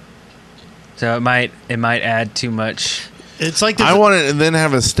 So it might add too much. It's like I want to then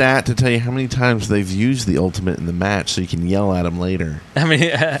have a stat to tell you how many times they've used the ultimate in the match, so you can yell at them later. I mean,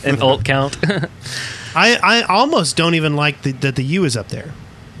 an ult count. I almost don't even like that the U is up there.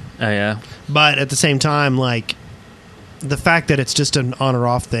 Oh yeah. But at the same time, like, the fact that it's just an on or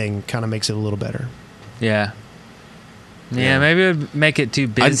off thing kind of makes it a little better. Yeah. Yeah, maybe it would make it too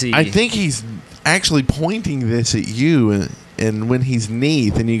busy. I think he's actually pointing this at you, and when he's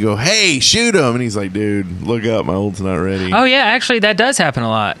Neath, and you go, "Hey, shoot him," and he's like, "Dude, look up, my ult's not ready." Oh yeah, actually that does happen a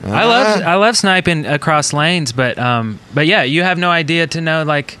lot. I love sniping across lanes, but yeah, you have no idea to know,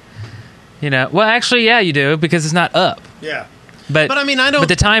 like, well, actually yeah, you do, because it's not up. Yeah. But I mean, I don't. But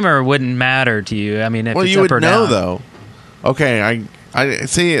the timer wouldn't matter to you. I mean, if well, it's you up would or know down. though. Okay, I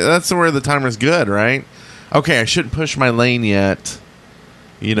see. That's where the timer's good, right? Okay, I shouldn't push my lane yet.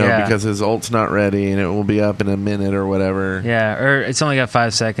 Yeah. because his ult's not ready and it will be up in a minute or whatever. Yeah, or it's only got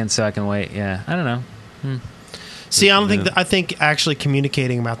 5 seconds, so I can wait. Yeah, I don't know. See, I don't think I think actually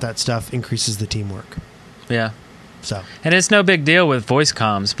communicating about that stuff increases the teamwork. Yeah. So And it's no big deal with voice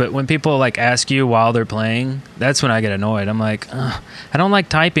comms, but when people like ask you while they're playing, that's when I get annoyed. I'm like, ugh, I don't like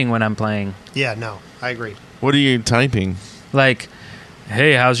typing when I'm playing. yeah, no, I agree. What are you typing? Like,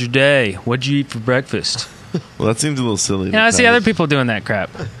 hey, how's your day? What'd you eat for breakfast? Well, that seems a little silly. You know, I see other people doing that crap.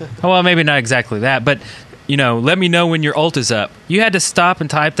 Well, maybe not exactly that, but let me know when your ult is up. You had to stop and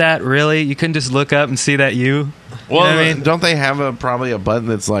type that, really? You couldn't just look up and see that you? Well, You know what I mean? don't they have probably a button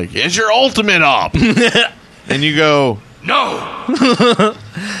that's like, "Is your ultimate up?" And you go, No!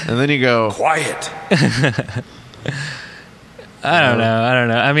 and then you go, Quiet. I don't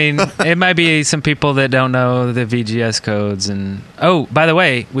know. I mean, it might be some people that don't know the VGS codes. And oh, by the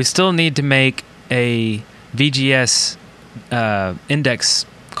way, we still need to make a VGS index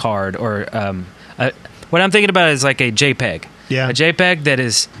card, or what I'm thinking about is like a JPEG. Yeah. A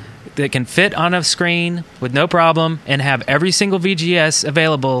JPEG that can fit on a screen with no problem and have every single VGS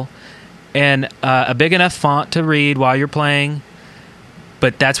available and a big enough font to read while you're playing.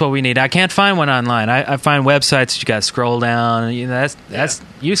 But that's what we need. I can't find one online. I find websites that you got to scroll down. That's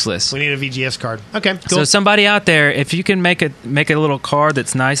useless. We need a VGS card. Okay, cool. So somebody out there, if you can make a little card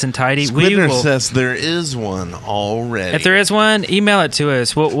that's nice and tidy, we Squidner will. says there is one already. If there is one, email it to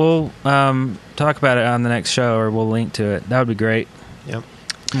us. We'll talk about it on the next show, or we'll link to it. That would be great. Yep.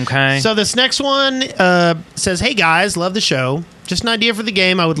 Okay. So this next one says, "Hey guys, love the show. Just an idea for the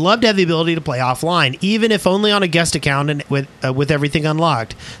game. I would love to have the ability to play offline, even if only on a guest account and with everything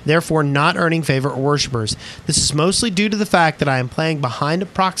unlocked. Therefore, not earning favor or worshippers. This is mostly due to the fact that I am playing behind a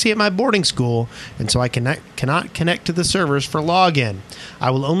proxy at my boarding school, and so I cannot connect to the servers for login.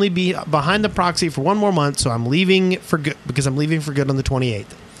 I will only be behind the proxy for 1 more month, so I'm leaving for good because I'm leaving for good on the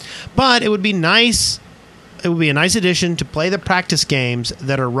 28th. But it would be nice." It would be a nice addition to play the practice games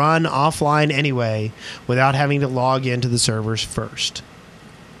that are run offline anyway without having to log into the servers first.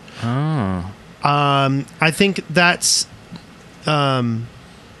 Oh. I think that's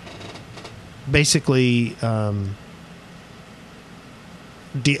basically not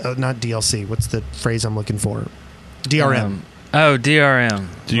DLC. What's the phrase I'm looking for? DRM. DRM.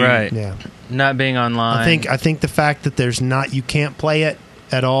 Right. Yeah. Not being online. I think the fact that you can't play it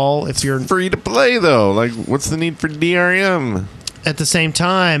at all if you're free to play though. Like, what's the need for DRM? At the same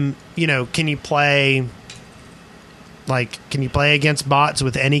time, can you play against bots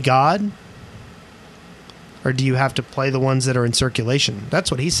with any god? Or do you have to play the ones that are in circulation? That's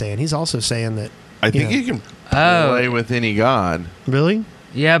what he's saying. He's also saying that I think you can play with any god. Really?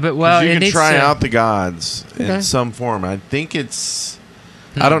 Yeah, but You it can needs try to, out the gods Okay. in some form. I think it's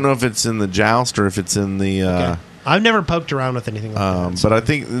I don't know if it's in the joust or if it's in the Okay. I've never poked around with anything like that. so. but I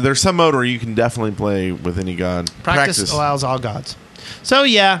think there's some mode where you can definitely play with any god. Practice allows all gods. So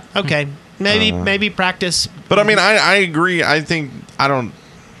yeah, okay. Maybe practice. But I mean, I agree. I think I don't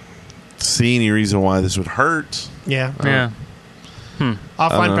see any reason why this would hurt. Yeah. Yeah.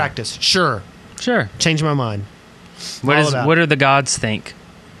 Offline practice. Sure. Sure. Change my mind. What All about what do the gods think?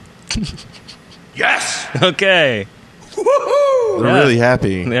 Yes! Okay. Woohoo! They're Yeah. really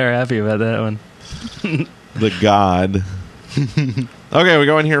happy. They're happy about that one. The god. Okay, we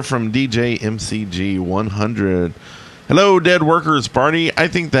go in here from DJ MCG 100. Hello, Dead Workers Party. I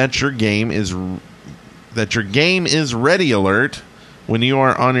think that your game is ready alert when you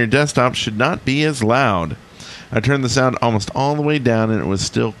are on your desktop should not be as loud. I turned the sound almost all the way down and it was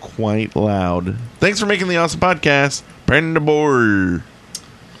still quite loud. Thanks for making the awesome podcast, Brandon DeBoer.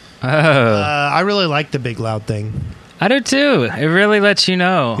 Oh, I really like the big loud thing. I do too. It really lets you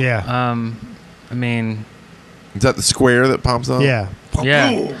know. Yeah. I mean, Is that the square that pops up? Yeah.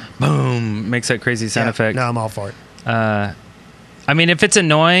 yeah. Boom. Makes that crazy sound Yeah. effect. No, I'm all for it. I mean, if it's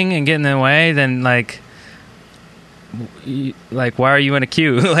annoying and getting in the way, then why are you in a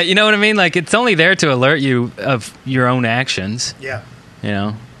queue? Like, you know what I mean? Like, it's only there to alert you of your own actions. Yeah.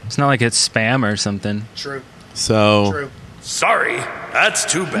 It's not like it's spam or something. True. So Sorry, that's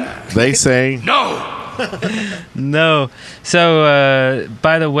too bad. they say No! No. So,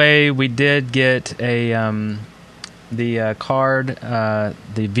 by the way, we did get the card, the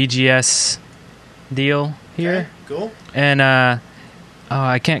VGS deal here. Okay, cool. And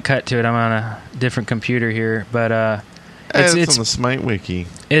I can't cut to it. I'm on a different computer here, but it's on the Smite Wiki.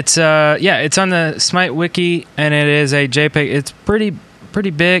 it's it's on the Smite Wiki, and it is a JPEG. It's pretty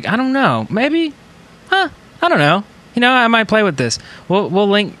big. I don't know. Maybe, I don't know. I might play with this. We'll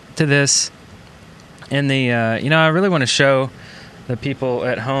link to this in the. I really want to show the people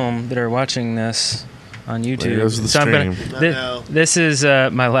at home that are watching this on YouTube. There goes the So I'm gonna, stream. No. this is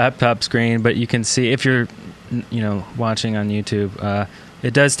my laptop screen, but you can see if you're watching on YouTube.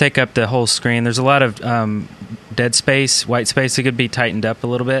 It does take up the whole screen. There's a lot of dead space, white space. It could be tightened up a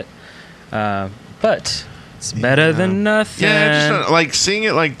little bit, but it's better than nothing. Yeah, just like seeing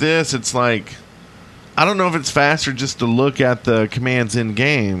it like this, it's like I don't know if it's faster just to look at the commands in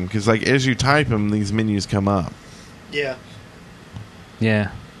game because like as you type them, these menus come up, Yeah.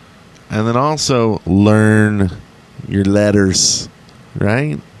 Yeah. and then also learn your letters,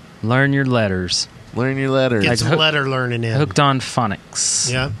 right? Learn your letters. Learn your letters. Get Like some hook- letter learning in. Hooked on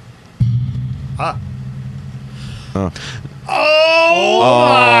phonics. Yeah. Ah. Oh. Oh,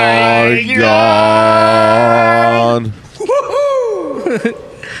 my God.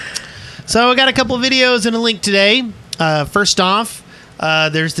 So I got a couple videos and a link today. First off,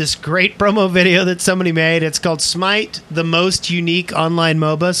 there's this great promo video that somebody made. It's called Smite, the most unique online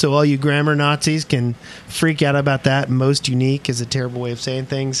MOBA. So all you grammar Nazis can freak out about that. Most unique is a terrible way of saying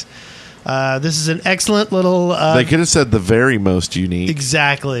things. This is an excellent little... They could have said the very most unique.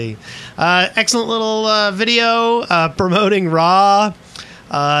 Exactly. Excellent little video promoting Raw.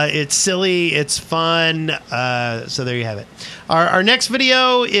 It's silly. It's fun. So there you have it. Our next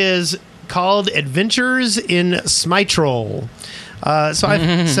video is called Adventures in Smiteroll.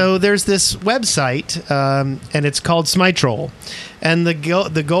 So there's this website, and it's called Smiteroll. And the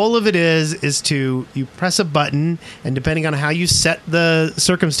goal of it is to you press a button, and depending on how you set the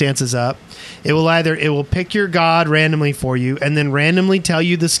circumstances up, it will pick your god randomly for you, and then randomly tell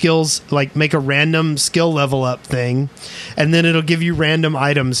you the skills, like make a random skill level up thing, and then it'll give you random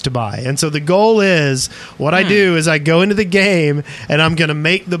items to buy. And so the goal is, what I do is I go into the game, and I'm going to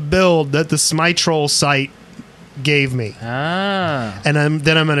make the build that the Smiteroll site gave me, and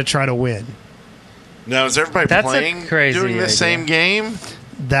then I'm going to try to win. Now, is everybody That's a playing crazy doing the idea. same game?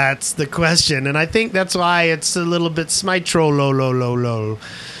 That's the question, and I think that's why it's a little bit Smiteroll.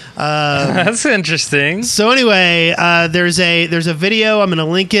 That's interesting. So anyway, there's a video. I'm going to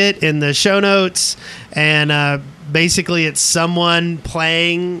link it in the show notes, and basically it's someone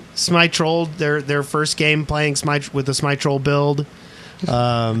playing Smiteroll, their first game playing Smite with the Smiteroll build.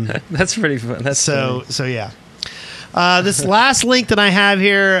 That's pretty fun. That's So yeah. This last link that I have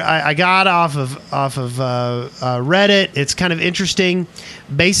here, I got off of Reddit. It's kind of interesting.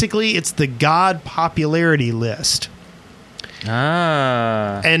 Basically, it's the God popularity list.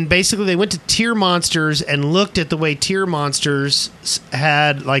 And basically, they went to Tier Monsters and looked at the way Tier Monsters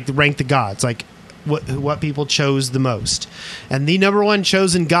had like ranked the gods, like what people chose the most. And the number one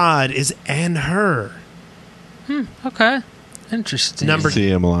chosen god is Anhur. Okay. Interesting. Number- See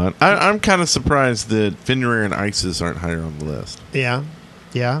him a lot. I'm kind of surprised that Fenrir and Isis aren't higher on the list. Yeah.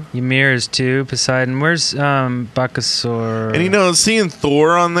 Ymir is 2. Poseidon. Where's Bakasor? And seeing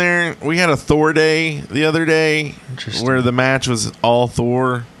Thor on there, we had a Thor day the other day Interesting. where the match was all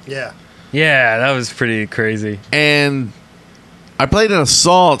Thor. Yeah. Yeah, that was pretty crazy. And I played an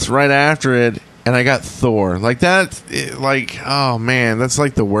Assault right after it, and I got Thor. Like that, oh man, that's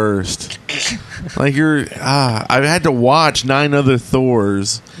like the worst. Like I had to watch 9 other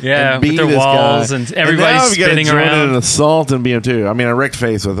Thors. Yeah, and beat with their this walls guy. and everybody's now I've got to spinning join around. in an Assault and BM2. I mean, I wrecked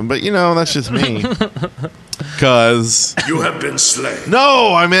face with him, but that's just me. Because You have been slain.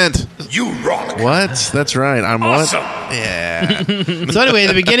 no, I meant You rock. what? That's right. I'm Awesome. what? Yeah. So anyway,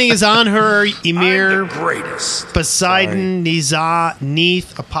 the beginning is Anhur, Ymir, I'm the greatest. Poseidon,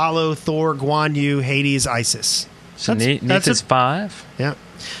 Neith, Apollo, Thor, Guan Yu, Hades, Isis. So That's- Neith that's is a- 5. Yeah.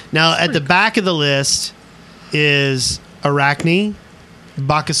 Now, at the back of the list is Arachne,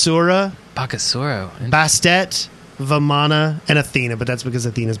 Bakasura, Bakasoro. Bastet, Vamana, and Athena, but that's because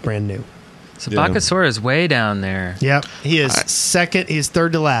Athena's brand new. So Yeah. Bakasoro is way down there. Yep. He is second. He's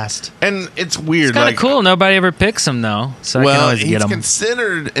third to last. And it's weird. It's kind of like, cool. Nobody ever picks him, though. So I can Well, always he's get him.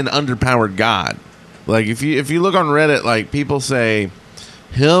 considered an underpowered god. Like if you look on Reddit, like people say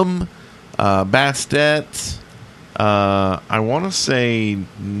him, Bastet. I want to say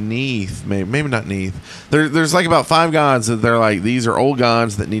Neith, maybe not Neith. There's like about 5 gods that they're like these are old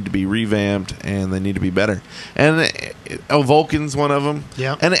gods that need to be revamped and they need to be better. And Vulcan's one of them.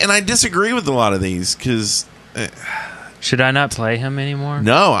 Yeah. And I disagree with a lot of these because. Should I not play him anymore?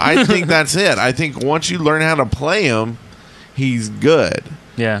 No, I think that's it. I think once you learn how to play him, he's good.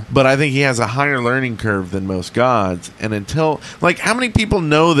 Yeah. But I think he has a higher learning curve than most gods. And until how many people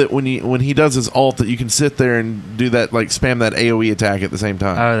know that when he does his ult that you can sit there and do that spam that AoE attack at the same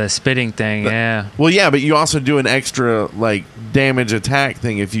time? Oh, the spitting thing. Yeah. Well, yeah, but you also do an extra damage attack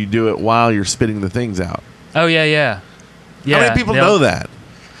thing if you do it while you're spitting the things out. Oh, yeah. How many people know that?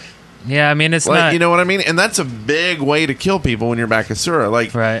 Yeah, I mean, it's Like, not. you know what I mean? And that's a big way to kill people when you're Bakasura.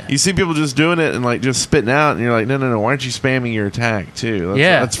 Like, Right. you see people just doing it and like just spitting out, and you're like, no, why aren't you spamming your attack too?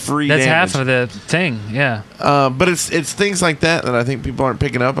 That's free. That's damage. half of the thing. Yeah. But it's things like that I think people aren't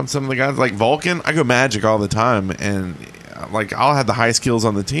picking up on. Some of the guys like Vulcan, I go magic all the time, and like I'll have the high skills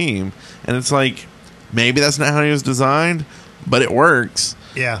on the team, and it's like maybe that's not how he was designed, but it works.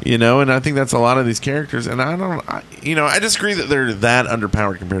 Yeah. You know, and I think that's a lot of these characters, and I disagree that they're that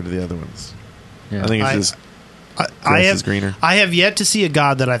underpowered compared to the other ones. Yeah. I think it's just I grass have is greener. I have yet to see a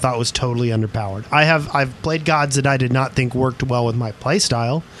god that I thought was totally underpowered. I've played gods that I did not think worked well with my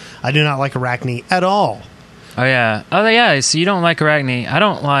playstyle. I do not like Arachne at all. Oh yeah. Oh yeah. So you don't like Arachne? I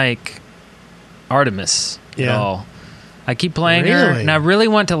don't like Artemis at Yeah. all. I keep playing her, Really? and I really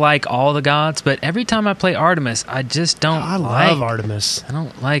want to like all the gods, but every time I play Artemis, I just don't. I like, love Artemis. I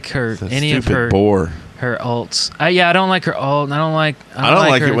don't like her. It's a Any of stupid her bore. ults. I don't like her ult. I don't like. I don't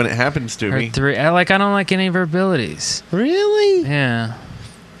like her, it when it happens to her me. three. I don't like any of her abilities. Really? Yeah.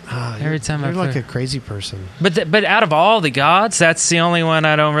 Every time I you're like play- a crazy person. But out of all the gods, that's the only one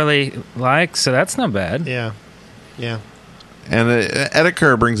I don't really like. So that's not bad. Yeah. Yeah. And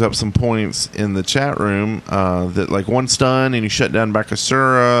Edekar brings up some points in the chat room that like one stun and you shut down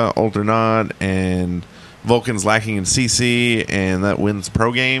Bakasura, ult or not, and Vulcan's lacking in CC, and that wins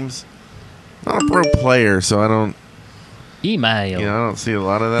pro games. Not a pro player, so I don't. Email. I don't see a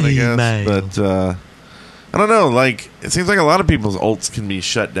lot of that. I guess, Email. but I don't know. Like it seems like a lot of people's ults can be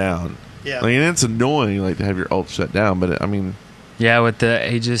shut down. Yeah. Like, and it's annoying, like to have your ult shut down. But I mean, Yeah, with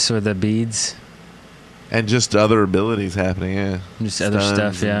the Aegis or the beads, and just other abilities happening. Yeah, just other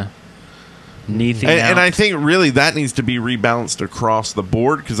Stuns stuff. Yeah. Neathing and I out. think really that needs to be rebalanced across the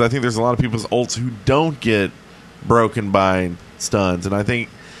board, because I think there's a lot of people's ults who don't get broken by stuns, and I think,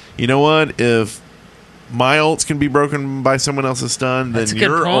 you know what, if my ults can be broken by someone else's stun, then That's a good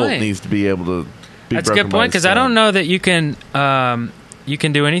your ult point. needs to be able to be That's a broken good by point, because I stun. don't know that you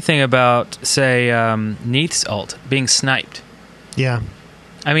can do anything about, say, Neath's ult being sniped. Yeah.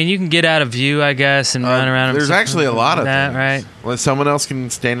 I mean, you can get out of view, I guess, and run around. There's actually a lot of that, things. right? Well, someone else can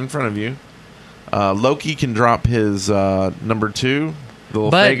stand in front of you. Loki can drop his number 2, the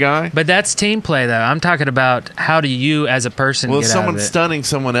little Fey guy. But that's team play, though. I'm talking about how do you, as a person, Well, get if out of someone's it. stunning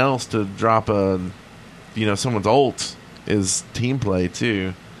someone else to drop someone's ult is team play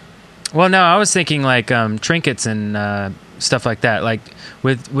too. Well, no, I was thinking like trinkets and stuff like that. Like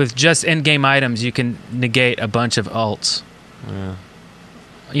with just in-game items, you can negate a bunch of ults. Yeah.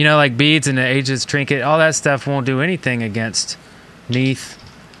 You know, like beads and the Aegis trinket, all that stuff won't do anything against Neath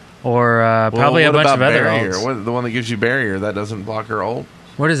or probably a what bunch about of other barrier? ults. The one that gives you barrier, that doesn't block her ult.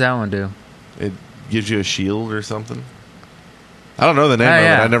 What does that one do? It gives you a shield or something. I don't know the name of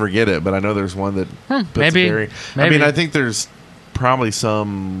yeah. it. I never get it, but I know there's one that puts maybe, a barrier. I maybe. mean, I think there's probably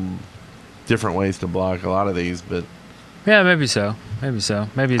some different ways to block a lot of these, but Yeah, maybe so. Maybe so.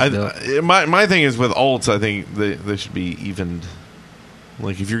 Maybe it's built. my thing is with ults, I think they should be evened.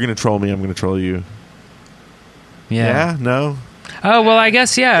 Like, if you're going to troll me, I'm going to troll you. Yeah. No? Oh, well, I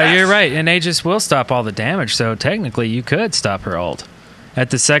guess, yeah, you're right. And Aegis will stop all the damage, so technically you could stop her ult. At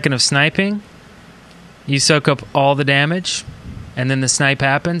the second of sniping, you soak up all the damage, and then the snipe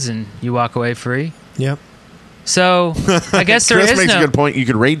happens, and you walk away free. Yep. So, I guess there Chris is makes no... a good point. You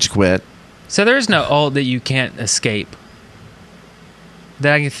could rage quit. So there's no ult that you can't escape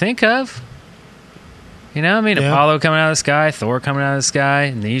that I can think of. You know, I mean, Yeah. Apollo coming out of the sky, Thor coming out of the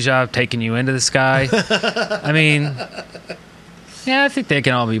sky, Nisha taking you into the sky. I mean, yeah, I think they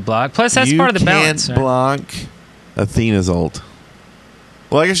can all be blocked. Plus, that's you part of the balance. can't Right? block Athena's ult.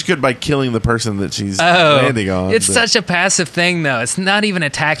 Well, I guess you could by killing the person that she's Oh, landing on. it's but- such a passive thing, though. It's not even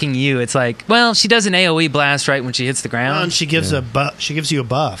attacking you. It's like, well, she does an AOE blast right when she hits the ground. And she gives she gives you a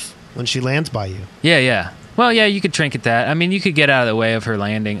buff when she lands by you. Yeah. Well, yeah, you could trinket that. I mean, you could get out of the way of her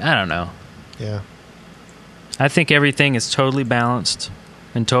landing. I don't know. Yeah. I think everything is totally balanced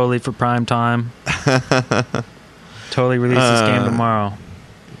and totally for prime time. Totally release this game tomorrow.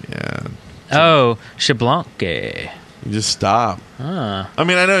 Yeah. Oh, Shablanke. You just stop. Huh. I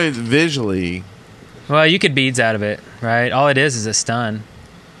mean, I know it's visually. Well, you could beads out of it, right? All it is a stun.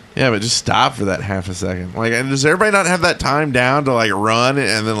 Yeah, but just stop for that half a second. Like, and does everybody not have that time down to like run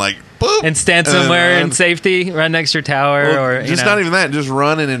and then like boop And stand and then somewhere run? in safety, run next to your tower, Well, or just not even that. Just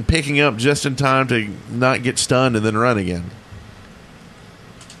running and picking up just in time to not get stunned and then run again.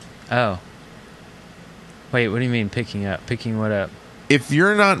 Oh. Wait, what do you mean picking up? Picking what up? If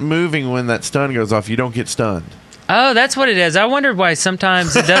you're not moving when that stun goes off, you don't get stunned. Oh, that's what it is. I wondered why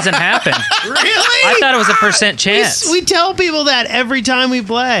sometimes it doesn't happen. Really? I thought it was a % chance. We tell people that every time we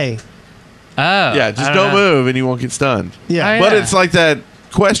play. Oh. Yeah, just I don't know. move and you won't get stunned. Yeah. Oh, But yeah. it's like that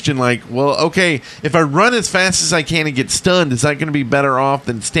question like, well, okay, if I run as fast as I can and get stunned, is that going to be better off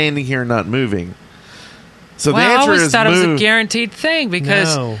than standing here and not moving? So Well, the I answer always is thought it was a move. guaranteed thing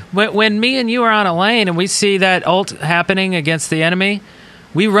because No. when me and you are on a lane and we see that ult happening against the enemy,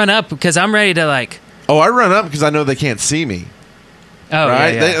 we run up because I'm ready to like. Oh, I run up because I know they can't see me. Oh,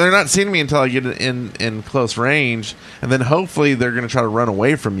 Right? yeah, yeah. They're not seeing me until I get in close range, and then hopefully they're going to try to run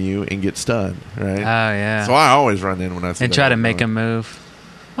away from you and get stunned. Right? Oh, yeah. So I always run in when I see And that try to one make going. them move.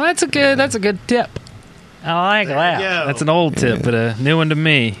 Well, that's a good tip. I like that. you go. That's an old tip, but a new one to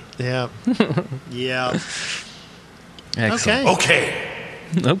me. Yeah. Yeah. Excellent. Okay.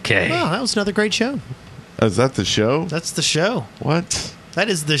 Okay. Well, that was another great show. Oh, is that the show? That's the show. What? That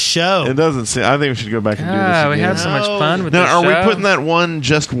is the show. It doesn't seem. I think we should go back and do this Ah, again. we had so much fun with Now, this are show. we putting that one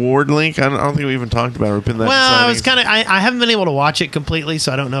Just Ward link? I don't think we even talked about it. We're putting that. Well, in I was signings. kind of. I haven't been able to watch it completely,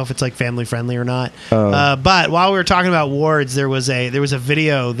 so I don't know if it's like family friendly or not. Oh. But while we were talking about wards, there was a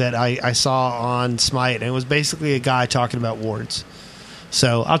video that I saw on Smite, and it was basically a guy talking about wards.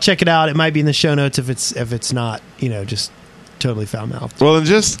 So I'll check it out. It might be in the show notes if it's not, just totally foul mouthed. Well, then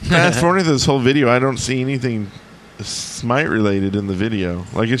just fast forwarding through this whole video, I don't see anything Smite related in the video.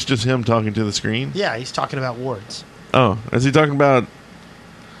 Like it's just him talking to the screen. Yeah, he's talking about wards. Oh, is he talking about?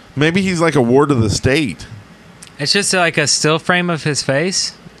 Maybe he's like a ward of the state. It's just like a still frame of his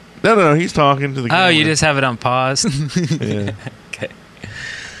face. No, he's talking to the. Oh, you camera. just have it on pause. Yeah. Okay.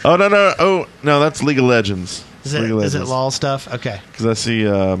 Oh no! Oh no, that's League of Legends. Is it LOL stuff? Okay. Because I see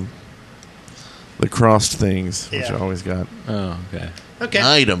the crossed things, which Yeah. I always got. Oh, okay. Okay.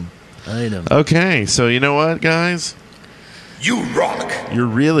 Item. Item. Okay, so you know what, guys? You rock. You're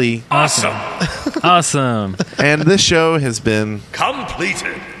really, Awesome. Awesome. and this show has been.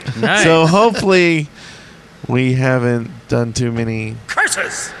 Completed. Nice. So hopefully, we haven't done too many,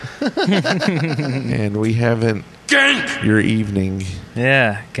 Curses. and we haven't Gank. your evening.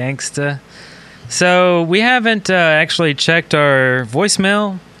 Yeah, gangsta. So we haven't actually checked our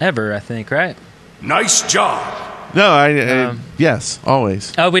voicemail ever, I think, right? Nice job. No, yes,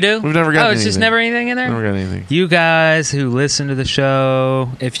 always. Oh, we do? We've never gotten Oh, it's just anything. never anything in there? Never got anything. You guys who listen to the show,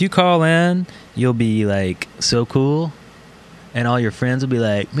 if you call in, you'll be like so cool. And all your friends will be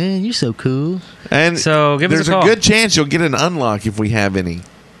like, man, you're so cool. And So give us there's a call. good chance you'll get an unlock if we have any.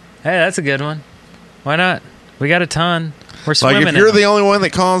 Hey, that's a good one. Why not? We got a ton. We're Like swimming if you're in the them. only one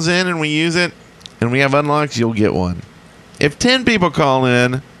that calls in and we use it, and we have unlocks, you'll get one. If 10 people call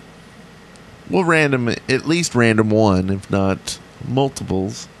in, we'll at least random one, if not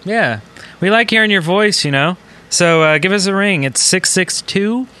multiples. Yeah. We like hearing your voice, So give us a ring. It's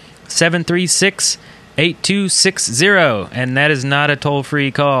 662-736-8260. And that is not a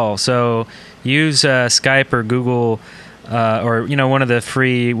toll-free call. So use Skype or Google or, one of the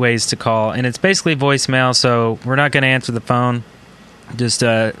free ways to call. And it's basically voicemail, so we're not going to answer the phone. Just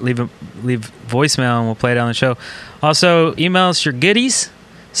leave voicemail and we'll play it on the show. Also, email us your goodies,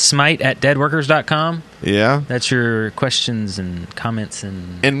 smite@deadworkers.com. Yeah. That's your questions and comments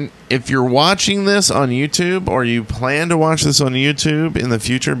and And if you're watching this on YouTube or you plan to watch this on YouTube in the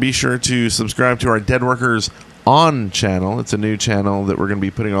future, be sure to subscribe to our Dead Workers On channel. It's a new channel that we're going to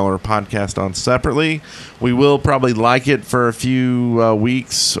be putting all our podcasts on separately. We will probably like it for a few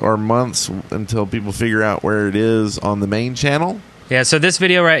weeks or months until people figure out where it is on the main channel. yeah. So this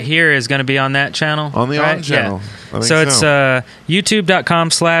video right here is going to be on that channel, On the right? On channel. I think So it's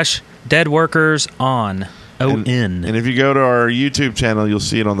youtube.com/deadworkerson. And if you go to our YouTube channel, you'll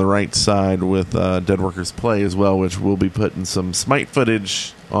see it on the right side with Dead Workers Play as well, which we'll be putting some Smite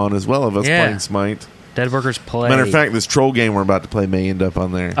footage on as well of us Yeah. playing Smite. Dead Workers Play. Matter of fact, this troll game we're about to play may end up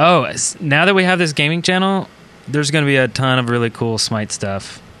on there. Oh, now that we have this gaming channel, there's going to be a ton of really cool Smite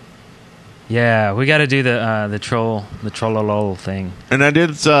stuff. Yeah, we got to do the trollolol thing. And I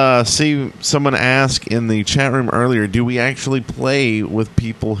did see someone ask in the chat room earlier, do we actually play with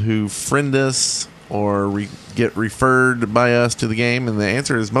people who friend us or get referred by us to the game? And the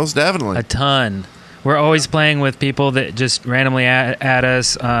answer is most definitely. A ton. We're always playing with people that just randomly add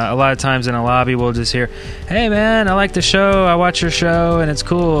us. A lot of times in a lobby, we'll just hear, hey, man, I like the show. I watch your show, and it's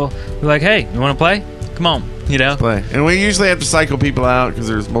cool. We're like, hey, you want to play? Come on, Play. And we usually have to cycle people out because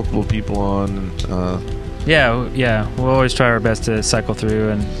there's multiple people on. Yeah. We'll always try our best to cycle through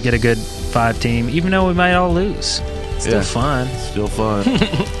and get a good 5 team, even though we might all lose. It's still fun. Still fun.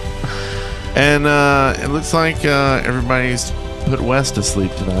 And it looks like everybody's put Wes to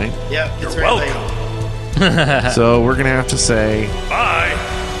sleep tonight. Yeah, it's You're very welcome. late. So we're going to have to say, Bye.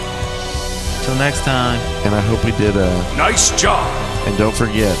 Till next time. and I hope we did Nice job. and don't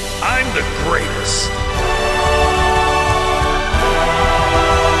forget. I'm the greatest.